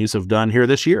companies have done here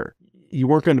this year. You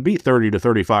weren't going to be 30 to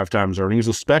 35 times earnings,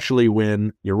 especially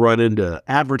when you run into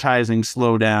advertising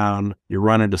slowdown, you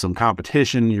run into some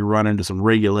competition, you run into some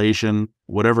regulation,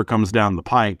 whatever comes down the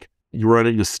pike,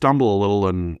 you stumble a little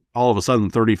and all of a sudden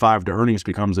 35 to earnings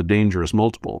becomes a dangerous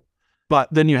multiple. But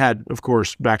then you had, of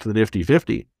course, back to the Nifty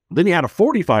 50, then you had a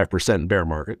 45% bear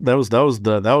market. That was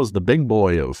the big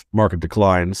boy of market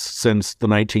declines since the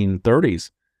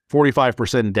 1930s.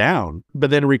 45% down, but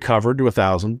then recovered to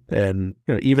 1,000. And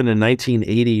even in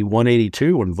 1980,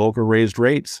 182, when Volcker raised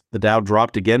rates, the Dow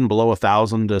dropped again below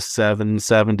 1,000 to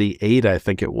 778, I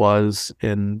think it was,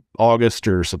 in August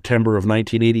or September of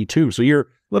 1982. So you're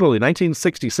literally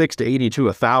 1966 to 82,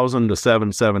 1,000 to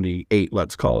 778,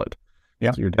 let's call it.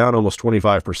 Yeah. So you're down almost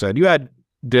 25%. You had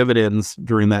dividends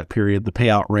during that period. The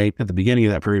payout rate at the beginning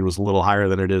of that period was a little higher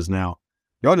than it is now.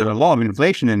 There's a lot of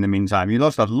inflation in the meantime. You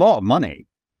lost a lot of money.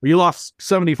 You lost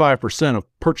 75% of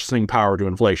purchasing power to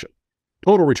inflation.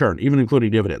 Total return, even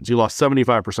including dividends. You lost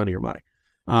 75% of your money.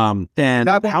 And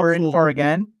that what we're in for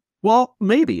again? Well,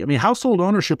 maybe. I mean, household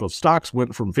ownership of stocks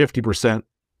went from 50%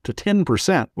 to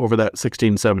 10% over that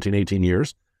 16, 17, 18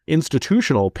 years.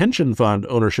 Institutional pension fund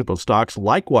ownership of stocks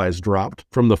likewise dropped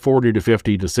from the 40 to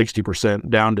 50 to 60%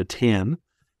 down to 10.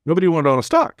 Nobody wanted to own a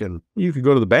stock, and you could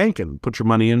go to the bank and put your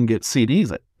money in and get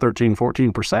CDs at 13,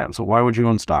 14%. So why would you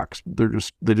own stocks?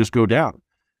 They just go down.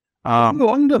 Who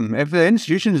owned them? If the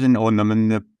institutions didn't own them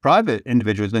and the private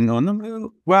individuals didn't own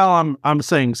them? Well, I'm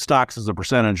saying stocks as a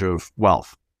percentage of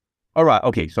wealth. All right.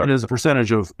 Okay. Sorry. And as a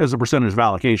percentage of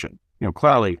allocation.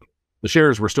 Clearly the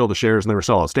shares were still the shares and they were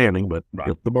still outstanding, but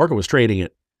the market was trading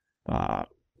it.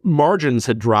 Margins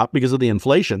had dropped because of the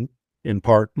inflation in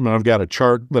part. I've got a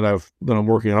chart that I'm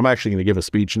working on. I'm actually going to give a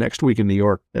speech next week in New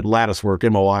York at Latticework,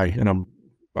 MOI, and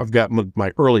I've got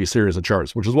my early series of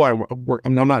charts, which is why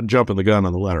I'm not jumping the gun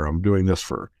on the letter. I'm doing this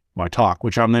for my talk,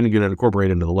 which I'm then going to incorporate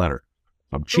into the letter.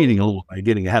 I'm cheating a little by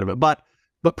getting ahead of it, but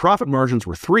profit margins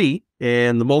were 3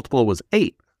 and the multiple was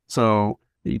 8. So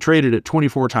you traded at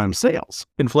 24 times sales.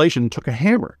 Inflation took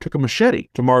a machete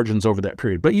to margins over that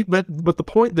period. But the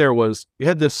point there was you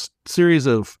had this series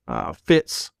of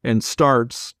fits and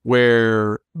starts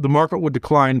where the market would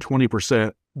decline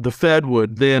 20%. The Fed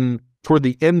would then, toward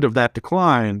the end of that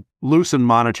decline, loosen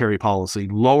monetary policy,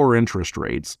 lower interest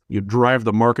rates. You'd drive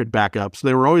the market back up. So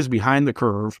they were always behind the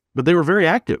curve, but they were very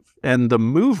active. And the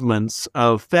movements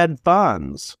of Fed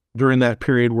funds during that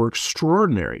period were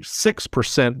extraordinary.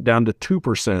 6% down to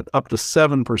 2%, up to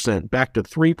 7%, back to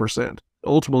 3%,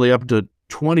 ultimately up to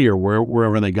 20 or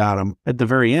wherever they got them at the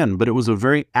very end. But it was a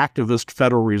very activist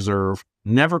Federal Reserve,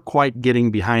 never quite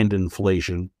getting behind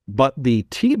inflation. But the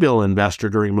T-bill investor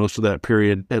during most of that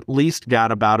period at least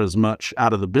got about as much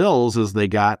out of the bills as they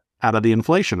got out of the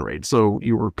inflation rate. So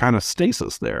you were kind of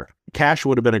stasis there. Cash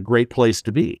would have been a great place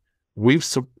to be.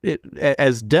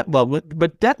 As debt level,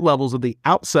 but debt levels at the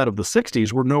outset of the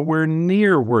 60s were nowhere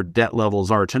near where debt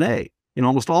levels are today.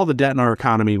 Almost all the debt in our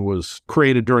economy was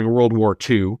created during World War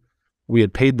II. We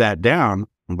had paid that down.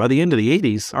 And by the end of the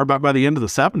 80s, or by the end of the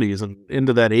 70s and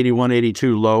into that 81,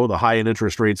 82 low, the high in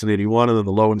interest rates in 81 and then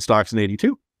the low in stocks in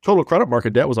 82, total credit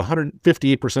market debt was 158%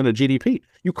 of GDP.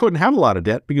 You couldn't have a lot of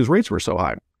debt because rates were so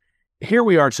high. Here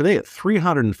we are today at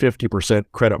 350%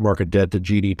 credit market debt to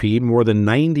GDP, more than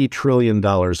 $90 trillion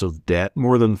of debt,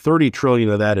 more than $30 trillion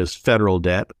of that is federal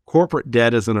debt. Corporate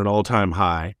debt is at an all-time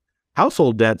high.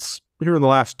 Household debts here in the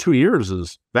last 2 years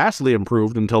is vastly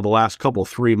improved until the last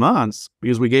 3 months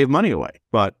because we gave money away.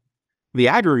 But the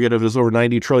aggregate of it is over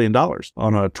 $90 trillion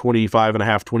on a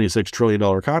 $26 trillion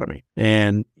economy.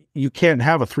 And you can't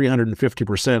have a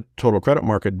 350% total credit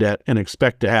market debt and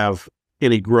expect to have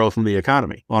any growth in the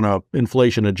economy on a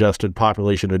inflation-adjusted,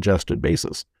 population-adjusted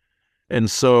basis.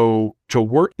 And so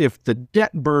if the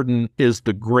debt burden is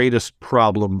the greatest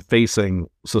problem facing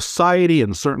society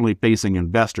and certainly facing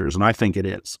investors, and I think it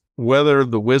is, whether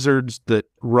the wizards that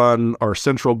run our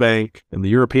central bank and the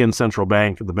European Central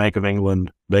Bank, the Bank of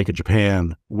England, Bank of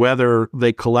Japan, whether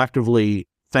they collectively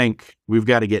think we've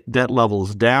got to get debt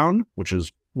levels down, which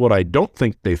is what I don't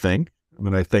think they think.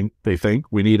 I think they think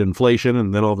we need inflation,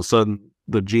 and then all of a sudden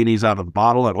the genie's out of the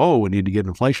bottle and, we need to get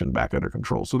inflation back under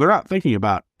control. So they're not thinking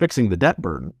about fixing the debt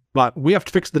burden, but we have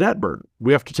to fix the debt burden.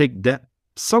 We have to take debt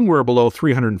somewhere below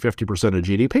 350% of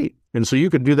GDP. And so you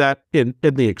can do that in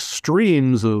the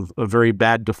extremes of a very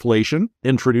bad deflation,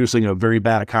 introducing a very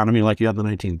bad economy like you had in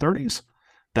the 1930s.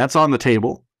 That's on the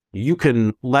table. You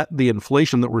can let the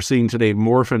inflation that we're seeing today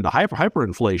morph into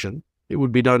hyperinflation. It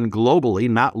would be done globally,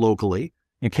 not locally.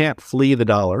 You can't flee the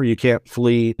dollar. You can't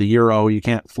flee the euro. You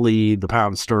can't flee the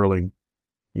pound sterling.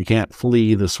 You can't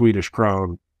flee the Swedish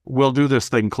krona. We'll do this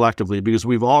thing collectively because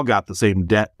we've all got the same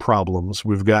debt problems.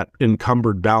 We've got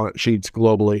encumbered balance sheets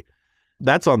globally.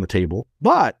 That's on the table.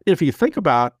 But if you think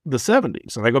about the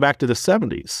 70s, and I go back to the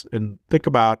 70s and think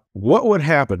about what would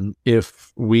happen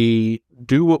if we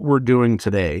do what we're doing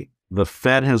today. The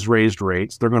Fed has raised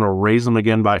rates. They're going to raise them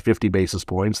again by 50 basis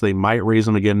points. They might raise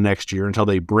them again next year until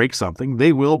they break something.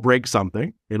 They will break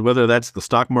something. And whether that's the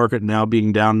stock market now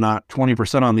being down not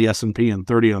 20% on the S&P and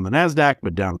 30% on the NASDAQ,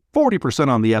 but down 40%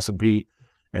 on the S&P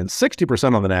and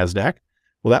 60% on the NASDAQ,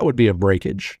 well, that would be a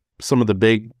breakage. Some of the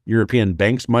big European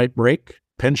banks might break.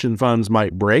 Pension funds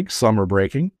might break. Some are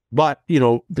breaking. But,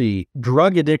 the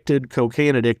drug-addicted,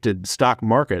 cocaine-addicted stock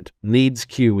market needs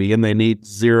QE and they need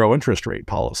zero interest rate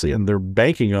policy. And they're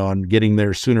banking on getting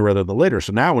there sooner rather than later.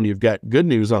 So now when you've got good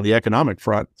news on the economic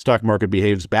front, stock market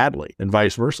behaves badly and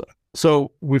vice versa.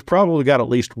 So we've probably got at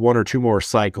least 1 or 2 more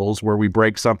cycles where we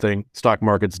break something, stock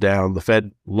market's down, the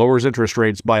Fed lowers interest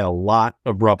rates by a lot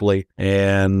abruptly,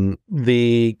 and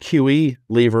the QE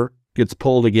lever gets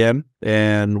pulled again,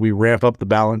 and we ramp up the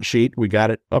balance sheet. We got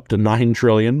it up to $9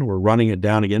 trillion. We're running it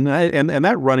down again. And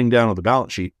that running down of the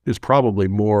balance sheet is probably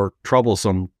more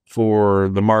troublesome for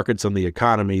the markets and the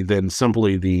economy than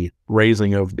simply the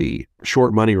raising of the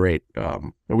short money rate.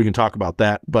 And we can talk about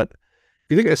that. But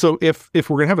You think so? If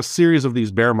we're going to have a series of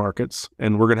these bear markets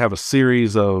and we're going to have a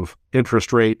series of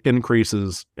interest rate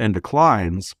increases and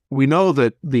declines, we know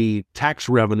that the tax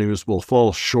revenues will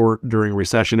fall short during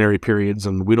recessionary periods,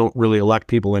 and we don't really elect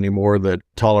people anymore that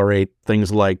tolerate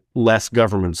things like less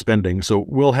government spending. So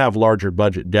we'll have larger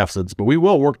budget deficits, but we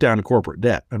will work down corporate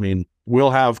debt. I mean,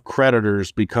 we'll have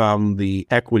creditors become the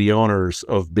equity owners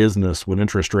of business when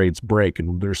interest rates break,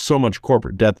 and there's so much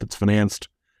corporate debt that's financed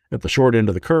at the short end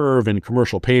of the curve in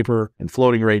commercial paper and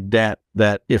floating rate debt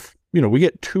that if, we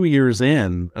get 2 years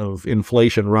in of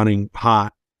inflation running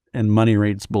hot and money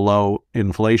rates below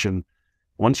inflation,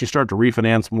 once you start to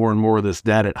refinance more and more of this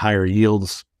debt at higher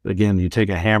yields, again, you take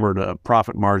a hammer to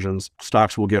profit margins,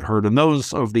 stocks will get hurt. And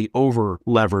those of the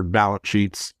over-levered balance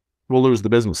sheets will lose the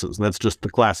businesses. That's just the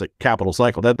classic capital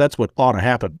cycle. That's what ought to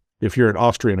happen. If you're an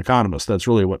Austrian economist, that's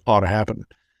really what ought to happen.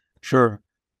 Sure.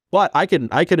 But I can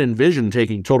envision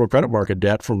taking total credit market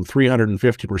debt from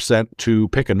 350% to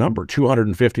pick a number,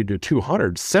 250 to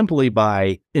 200, simply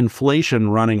by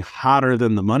inflation running hotter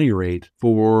than the money rate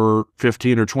for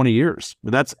 15 or 20 years.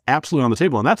 That's absolutely on the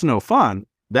table, and that's no fun.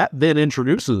 That then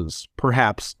introduces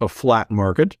perhaps a flat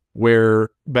market where,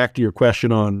 back to your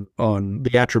question on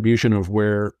the attribution of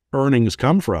where earnings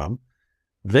come from,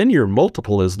 then your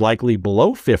multiple is likely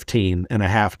below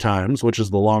 15.5 times, which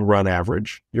is the long run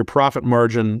average. Your profit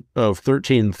margin of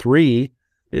 13.3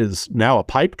 is now a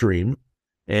pipe dream,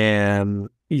 and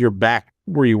you're back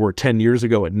where you were 10 years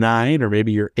ago at 9, or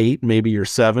maybe you're 8, maybe you're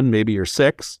 7, maybe you're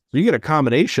 6. So you get a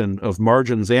combination of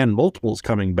margins and multiples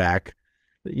coming back.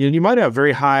 You might have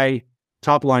very high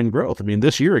top line growth. I mean,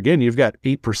 this year, again, you've got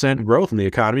 8% growth in the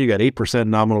economy. You got 8%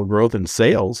 nominal growth in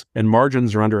sales, and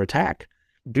margins are under attack.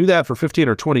 Do that for 15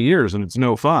 or 20 years and it's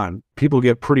no fun. People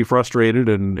get pretty frustrated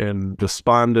and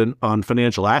despondent on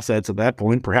financial assets at that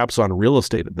point, perhaps on real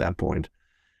estate at that point.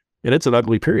 And it's an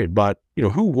ugly period, but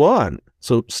who won?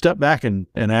 So step back and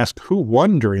ask who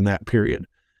won during that period.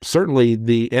 Certainly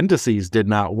the indices did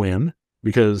not win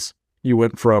because you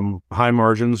went from high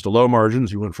margins to low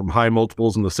margins. You went from high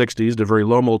multiples in the 60s to very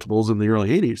low multiples in the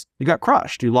early 80s. You got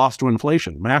crushed. You lost to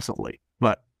inflation massively.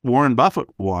 But Warren Buffett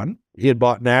won. He had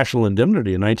bought National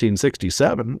Indemnity in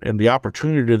 1967, and the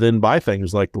opportunity to then buy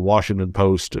things like the Washington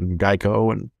Post and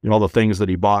Geico and all the things that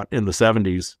he bought in the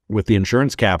 70s with the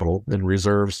insurance capital and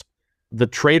reserves, the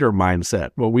trader mindset,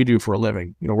 what we do for a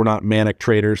living. We're not manic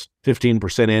traders,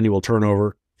 15% annual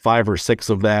turnover. 5 or 6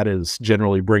 of that is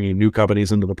generally bringing new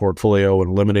companies into the portfolio and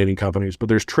eliminating companies. But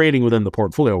there's trading within the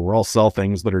portfolio. We'll all sell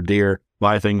things that are dear,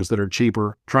 buy things that are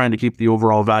cheaper, trying to keep the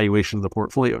overall valuation of the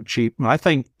portfolio cheap. And I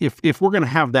think if we're going to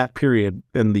have that period,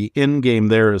 and the end game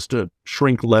there is to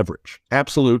shrink leverage,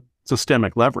 absolute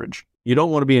systemic leverage. You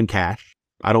don't want to be in cash,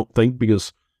 I don't think,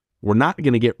 because we're not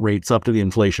going to get rates up to the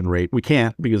inflation rate. We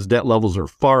can't, because debt levels are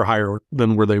far higher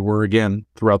than where they were again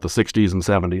throughout the 60s and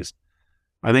 70s.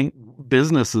 I think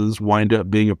businesses wind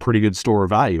up being a pretty good store of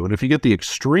value. And if you get the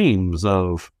extremes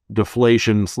of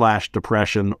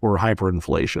deflation/depression or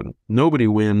hyperinflation, nobody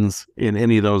wins in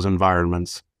any of those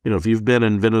environments. If you've been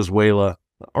in Venezuela,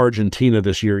 Argentina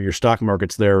this year, your stock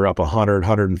markets there are up 100,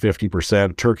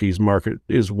 150%. Turkey's market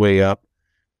is way up.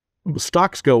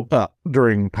 Stocks go up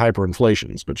during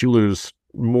hyperinflations, but you lose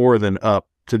more than up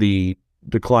to the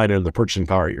decline in the purchasing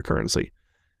power of your currency.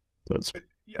 So it's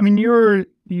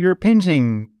you're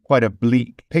painting quite a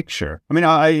bleak picture.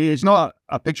 It's not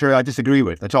a picture I disagree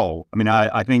with at all.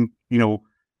 I think, a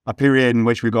period in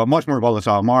which we've got much more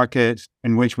volatile markets,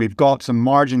 in which we've got some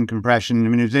margin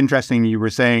compression. It was interesting you were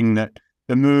saying that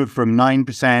the move from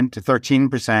 9% to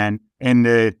 13% in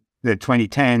the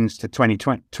 2010s to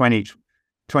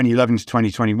 2011 to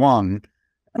 2021,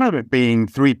 and of it being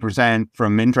 3%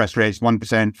 from interest rates,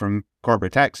 1% from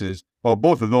corporate taxes. Well,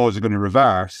 both of those are going to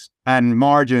reverse, and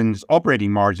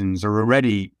operating margins are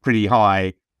already pretty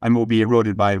high and will be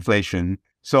eroded by inflation.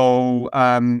 So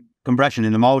compression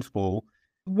in the multiple.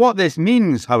 What this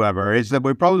means, however, is that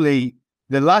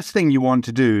the last thing you want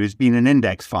to do is be in an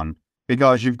index fund,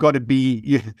 because you've got to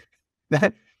be,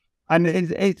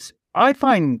 I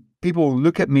find people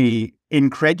look at me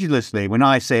incredulously when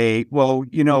I say, well,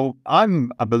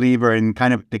 I'm a believer in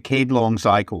kind of decade-long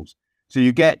cycles. So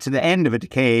you get to the end of a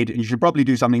decade and you should probably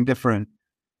do something different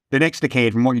the next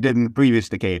decade from what you did in the previous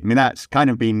decade. That's kind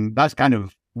of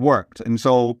worked. And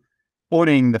so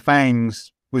owning the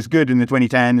FANGs was good in the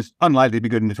 2010s, unlikely to be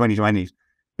good in the 2020s.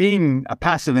 Being a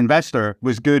passive investor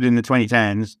was good in the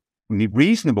 2010s,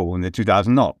 reasonable in the 2000s,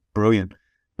 not brilliant.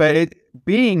 But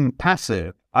being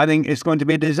passive, I think, is going to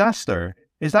be a disaster.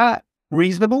 Is that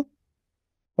reasonable?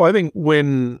 Well, I think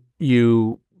when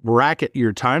you bracket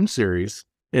your time series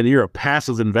and you're a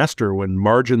passive investor when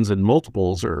margins and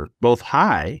multiples are both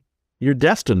high, you're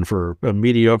destined for a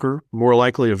mediocre, more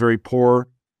likely a very poor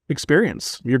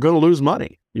experience. You're going to lose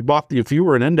money. If you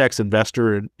were an index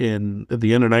investor at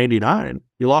the end of 99,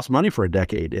 you lost money for a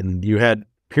decade, and you had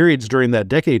periods during that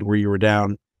decade where you were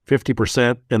down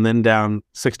 50% and then down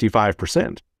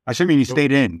 65%. Assuming you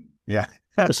stayed in. Yeah.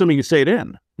 Assuming you stayed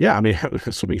in. Yeah. I mean,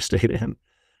 assuming you stayed in.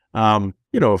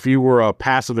 If you were a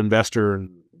passive investor and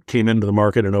came into the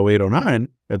market in 08, 09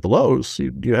 at the lows,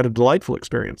 you had a delightful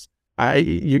experience.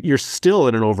 You're still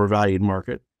in an overvalued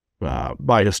market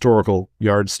by historical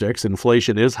yardsticks.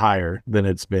 Inflation is higher than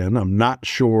it's been. I'm not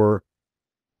sure.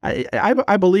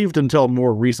 I believed until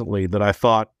more recently that I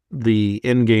thought the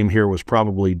end game here was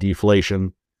probably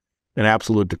deflation, an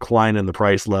absolute decline in the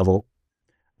price level.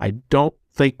 I don't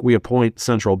think we appoint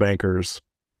central bankers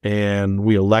and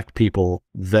we elect people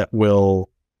that will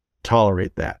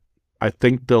tolerate that. I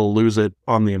think they'll lose it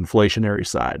on the inflationary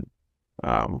side.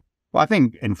 Well, I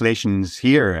think inflation's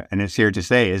here and it's here to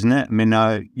stay, isn't it? I mean,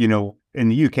 in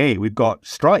the UK, we've got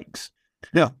strikes.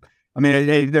 No, I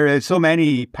mean, there are so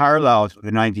many parallels with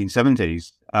the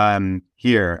 1970s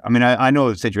here. I mean, I know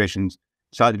the situation's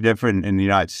slightly different in the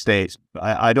United States, but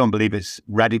I don't believe it's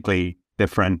radically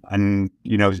different. And,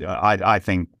 I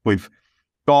think we've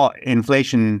got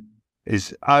inflation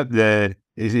is out there,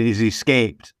 is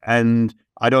escaped. And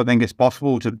I don't think it's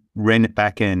possible to rein it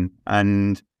back in.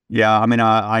 And yeah, I mean,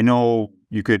 I know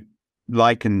you could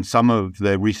liken some of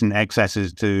the recent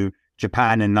excesses to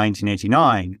Japan in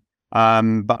 1989,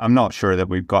 but I'm not sure that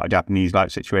we've got a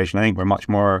Japanese-like situation. I think we're much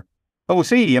more, but we'll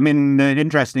see. I mean, the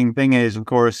interesting thing is, of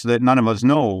course, that none of us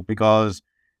know because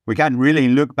we can't really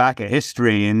look back at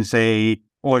history and say,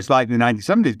 oh, it's like the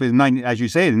 1970s. But as you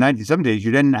say, the 1970s,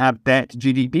 you didn't have debt to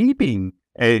GDP being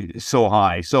so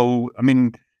high. So, I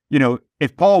mean,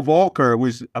 if Paul Volcker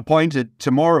was appointed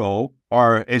tomorrow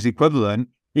or his equivalent,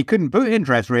 he couldn't put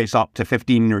interest rates up to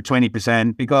 15 or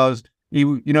 20% because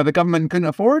the government couldn't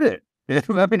afford it.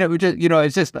 I mean, it would just,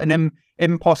 it's just an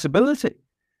impossibility.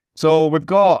 So we've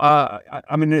got,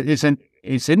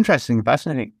 it's interesting and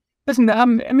fascinating. Listen,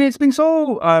 it's been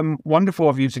so wonderful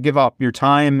of you to give up your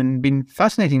time and been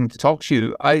fascinating to talk to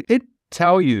you. I did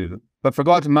tell you, but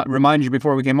forgot to remind you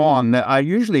before we came on, that I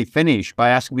usually finish by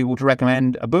asking people to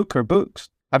recommend a book or books.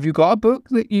 Have you got a book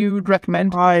that you would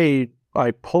recommend? I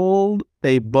pulled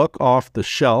a book off the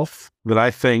shelf that I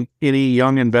think any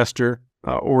young investor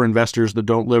or investors that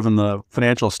don't live in the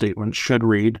financial statement should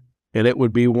read, and it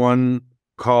would be one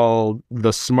called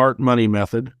The Smart Money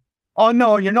Method. Oh,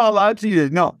 no, you're not allowed to use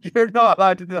it. No, you're not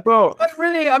allowed to do that. Bro,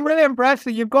 I'm really impressed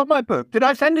that you've got my book. Did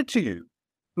I send it to you?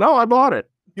 No, I bought it.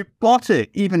 You bought it.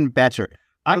 Even better.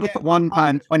 I get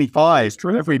 £1.25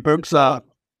 for every book.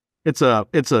 It's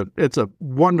a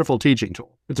wonderful teaching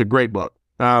tool. It's a great book.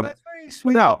 That's very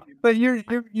sweet. No, but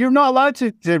you're not allowed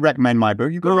to recommend my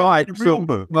book. You've got to read a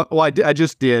book. Well, I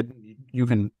just did. You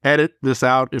can edit this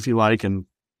out if you like and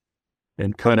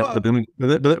cut it,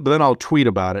 but then I'll tweet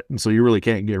about it, and so you really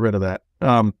can't get rid of that.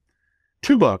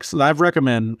 2 books that I've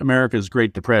recommend: America's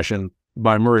Great Depression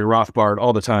by Murray Rothbard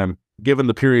all the time. Given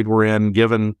the period we're in,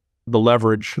 given the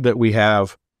leverage that we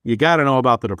have, you got to know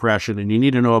about the Depression, and you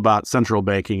need to know about central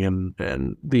banking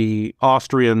and the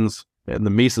Austrians and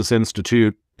the Mises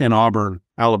Institute in Auburn,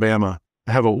 Alabama,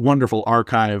 have a wonderful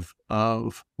archive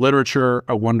of literature,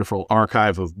 a wonderful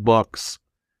archive of books.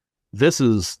 This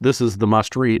is the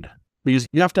must read. Because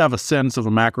you have to have a sense of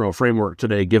a macro framework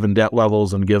today, given debt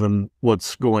levels and given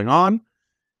what's going on.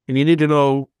 And you need to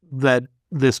know that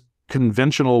this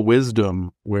conventional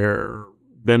wisdom where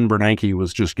Ben Bernanke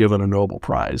was just given a Nobel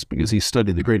Prize because he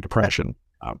studied the Great Depression.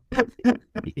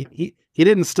 He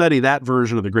didn't study that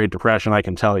version of the Great Depression, I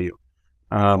can tell you.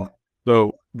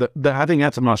 So I think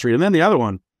that's a must read. And then the other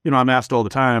one, I'm asked all the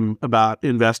time about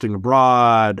investing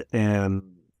abroad, and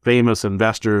famous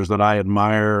investors that I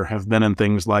admire have been in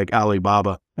things like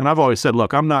Alibaba. And I've always said,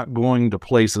 look, I'm not going to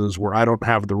places where I don't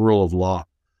have the rule of law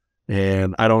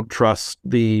and I don't trust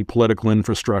the political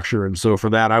infrastructure. And so for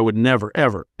that, I would never,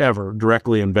 ever, ever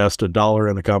directly invest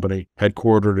 $1 in a company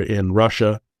headquartered in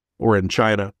Russia or in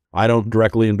China. I don't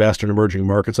directly invest in emerging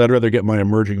markets. I'd rather get my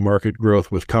emerging market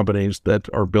growth with companies that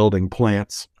are building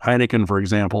plants. Heineken, for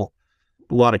example,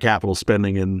 a lot of capital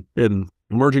spending in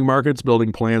emerging markets,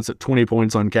 building plants at 20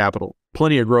 points on capital.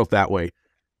 Plenty of growth that way.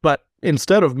 But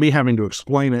instead of me having to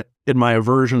explain it in my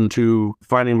aversion to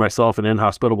finding myself in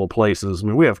inhospitable places, I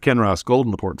mean, we have Kinross Gold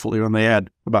in the portfolio, and they had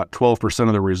about 12%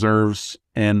 of their reserves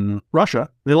in Russia.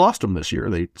 They lost them this year.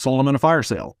 They sold them in a fire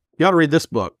sale. You ought to read this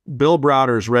book, Bill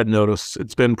Browder's Red Notice.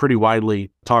 It's been pretty widely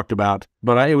talked about,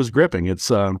 but it was gripping. It's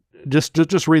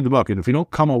just read the book. And if you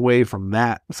don't come away from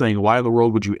that saying, why in the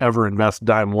world would you ever invest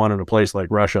dime one in a place like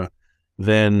Russia,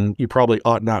 then you probably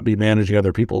ought not be managing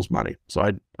other people's money. So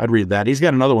I'd read that. He's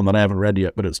got another one that I haven't read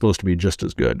yet, but it's supposed to be just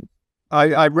as good.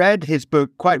 I read his book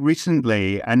quite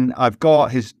recently, and I've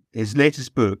got his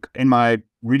latest book in my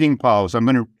reading pile. So I'm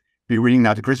going to be reading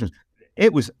that at Christmas.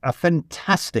 It was a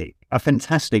fantastic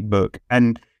book.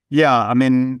 And yeah, I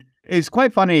mean, it's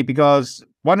quite funny because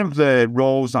one of the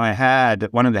roles I had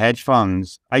at one of the hedge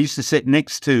funds, I used to sit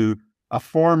next to a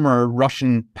former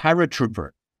Russian paratrooper.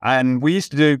 And we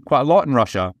used to do quite a lot in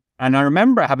Russia. And I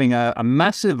remember having a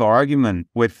massive argument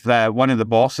with one of the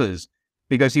bosses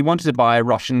because he wanted to buy a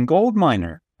Russian gold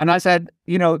miner. And I said,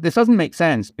 this doesn't make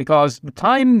sense because the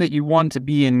time that you want to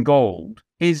be in gold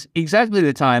is exactly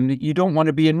the time that you don't want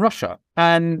to be in Russia.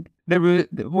 And it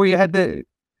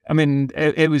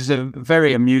was a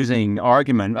very amusing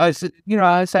argument. I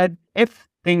said, if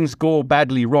things go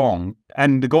badly wrong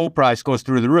and the gold price goes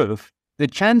through the roof, the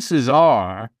chances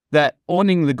are that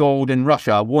owning the gold in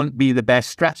Russia won't be the best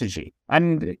strategy.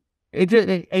 And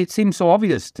it seems so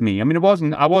obvious to me. I mean,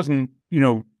 I wasn't,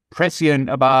 prescient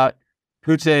about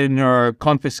Putin or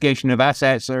confiscation of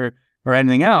assets or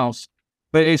anything else,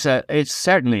 but it's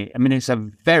certainly, it's a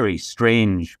very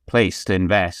strange place to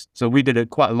invest. So we did it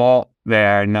quite a lot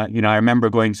there. And, I remember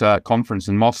going to a conference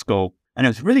in Moscow, and it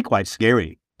was really quite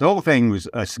scary. The whole thing was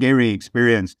a scary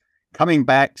experience. Coming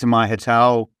back to my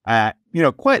hotel at,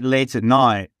 quite late at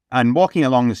night and walking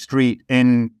along the street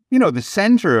in, the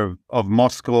center of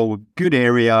Moscow, good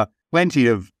area, plenty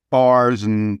of bars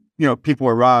and, people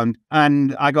around.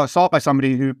 And I got stopped by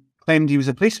somebody who claimed he was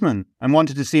a policeman and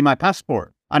wanted to see my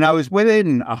passport. And I was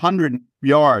within 100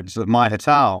 yards of my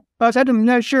hotel. But I said to him,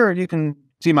 no, sure, you can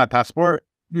see my passport.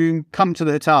 You can come to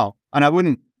the hotel. And I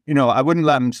wouldn't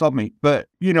let him stop me. But,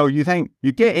 you think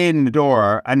you get in the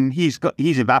door and he's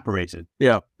evaporated.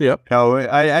 Yeah. Yeah.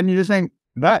 And you just think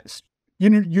that's, you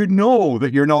know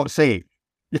that you're not safe.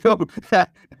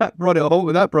 That brought it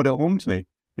home to me.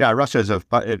 Yeah, Russia's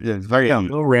very... Yeah,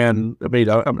 Bill ran,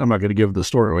 I'm not going to give the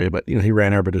story away, but, he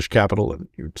ran Arbitage Capital, and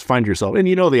you find yourself, and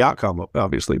the outcome,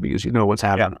 obviously, because you know what's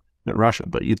happening in Russia,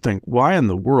 but you'd think, why in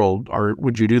the world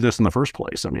would you do this in the first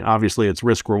place? I mean, obviously, it's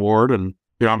risk-reward, and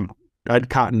I'd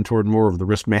cotton toward more of the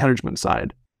risk management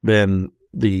side than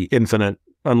the infinite,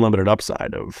 unlimited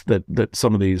upside of that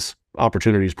some of these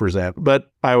opportunities present.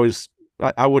 But I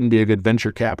wouldn't be a good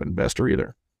venture cap investor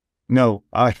either. No,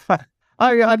 I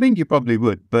think you probably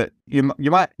would, but you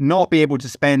might not be able to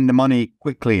spend the money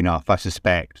quickly enough, I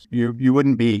suspect. You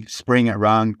wouldn't be spraying it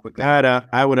around quickly.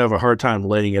 I would have a hard time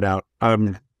laying it out.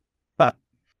 But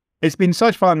it's been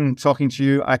such fun talking to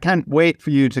you. I can't wait for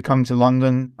you to come to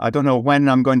London. I don't know when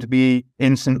I'm going to be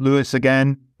in St. Louis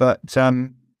again, but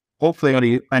hopefully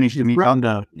I'll manage to meet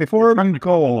up. Before we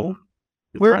go,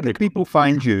 where do people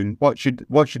find you and what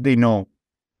should they know?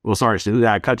 Well, sorry, Steve.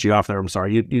 I cut you off there. I'm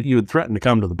sorry. You had threatened to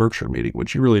come to the Berkshire meeting,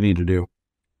 which you really need to do.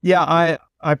 Yeah,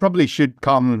 I probably should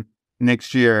come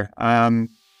next year. I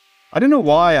don't know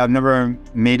why I've never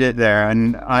made it there,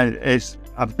 and it's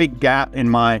a big gap in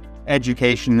my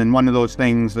education, and one of those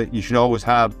things that you should always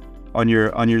have on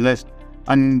your list.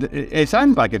 And it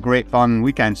sounds like a great fun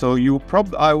weekend. So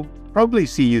I'll probably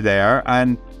see you there,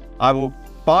 and I will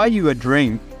buy you a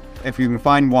drink if you can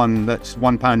find one that's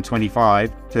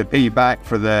 £1.25 to pay you back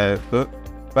for the book.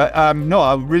 But no,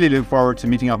 I really look forward to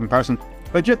meeting up in person.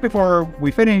 But just before we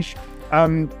finish,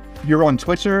 you're on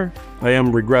Twitter? I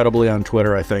am regrettably on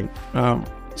Twitter, I think.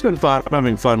 It's been fun. I'm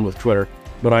having fun with Twitter.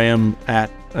 But I'm at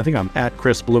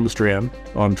Chris Bloomstrand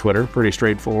on Twitter. Pretty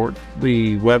straightforward.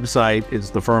 The website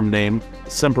is the firm name,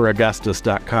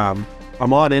 SemperAugustus.com.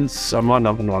 I'm on Instagram.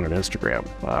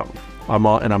 I'm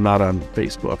not on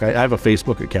Facebook. I have a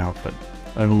Facebook account, but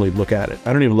I only look at it.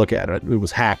 I don't even look at it. It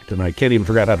was hacked, and I can't even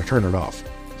figure out how to turn it off.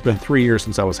 It's been 3 years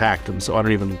since I was hacked, and so I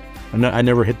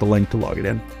never hit the link to log it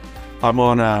in. I'm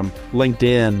on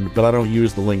LinkedIn, but I don't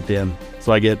use the LinkedIn.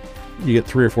 So you get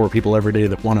 3 or 4 people every day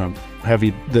that want to have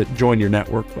you that join your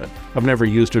network, but I've never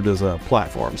used it as a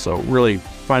platform. So really,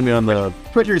 find me on the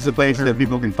Twitter is the place that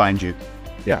people can find you.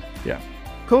 Yeah.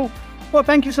 Cool. Well,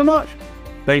 thank you so much.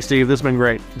 Thanks, Steve. This has been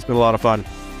great. It's been a lot of fun.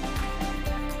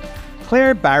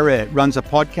 Claire Barrett runs a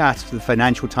podcast for the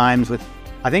Financial Times with,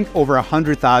 I think, over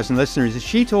 100,000 listeners.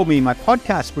 She told me my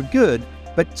podcasts were good,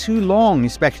 but too long,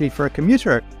 especially for a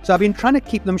commuter. So I've been trying to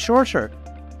keep them shorter.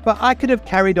 But I could have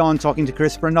carried on talking to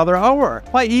Chris for another hour,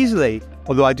 quite easily,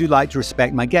 although I do like to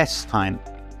respect my guests' time.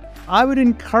 I would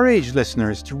encourage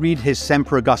listeners to read his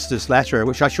Semper Augustus letter,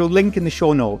 which I shall link in the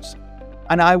show notes.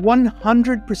 And I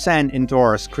 100%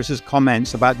 endorse Chris's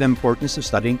comments about the importance of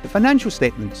studying the financial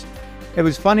statements. It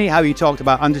was funny how he talked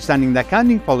about understanding the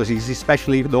accounting policies,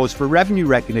 especially those for revenue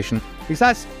recognition, because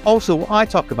that's also what I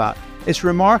talk about. It's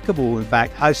remarkable, in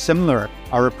fact, how similar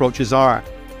our approaches are.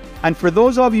 And for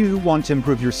those of you who want to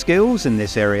improve your skills in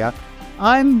this area,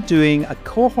 I'm doing a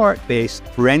cohort-based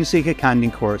forensic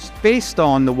accounting course based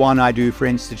on the one I do for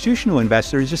institutional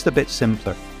investors, just a bit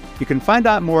simpler. You can find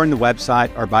out more on the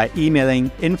website or by emailing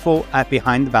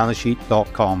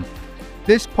info@behindthebalancesheet.com.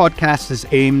 This podcast is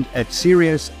aimed at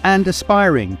serious and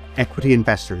aspiring equity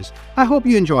investors. I hope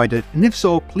you enjoyed it, and if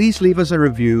so, please leave us a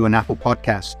review on Apple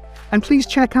Podcasts. And please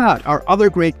check out our other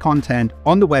great content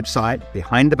on the website,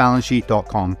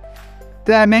 behindthebalancesheet.com.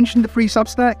 Did I mention the free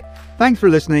Substack? Thanks for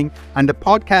listening, and the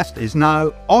podcast is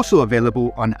now also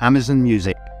available on Amazon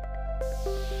Music.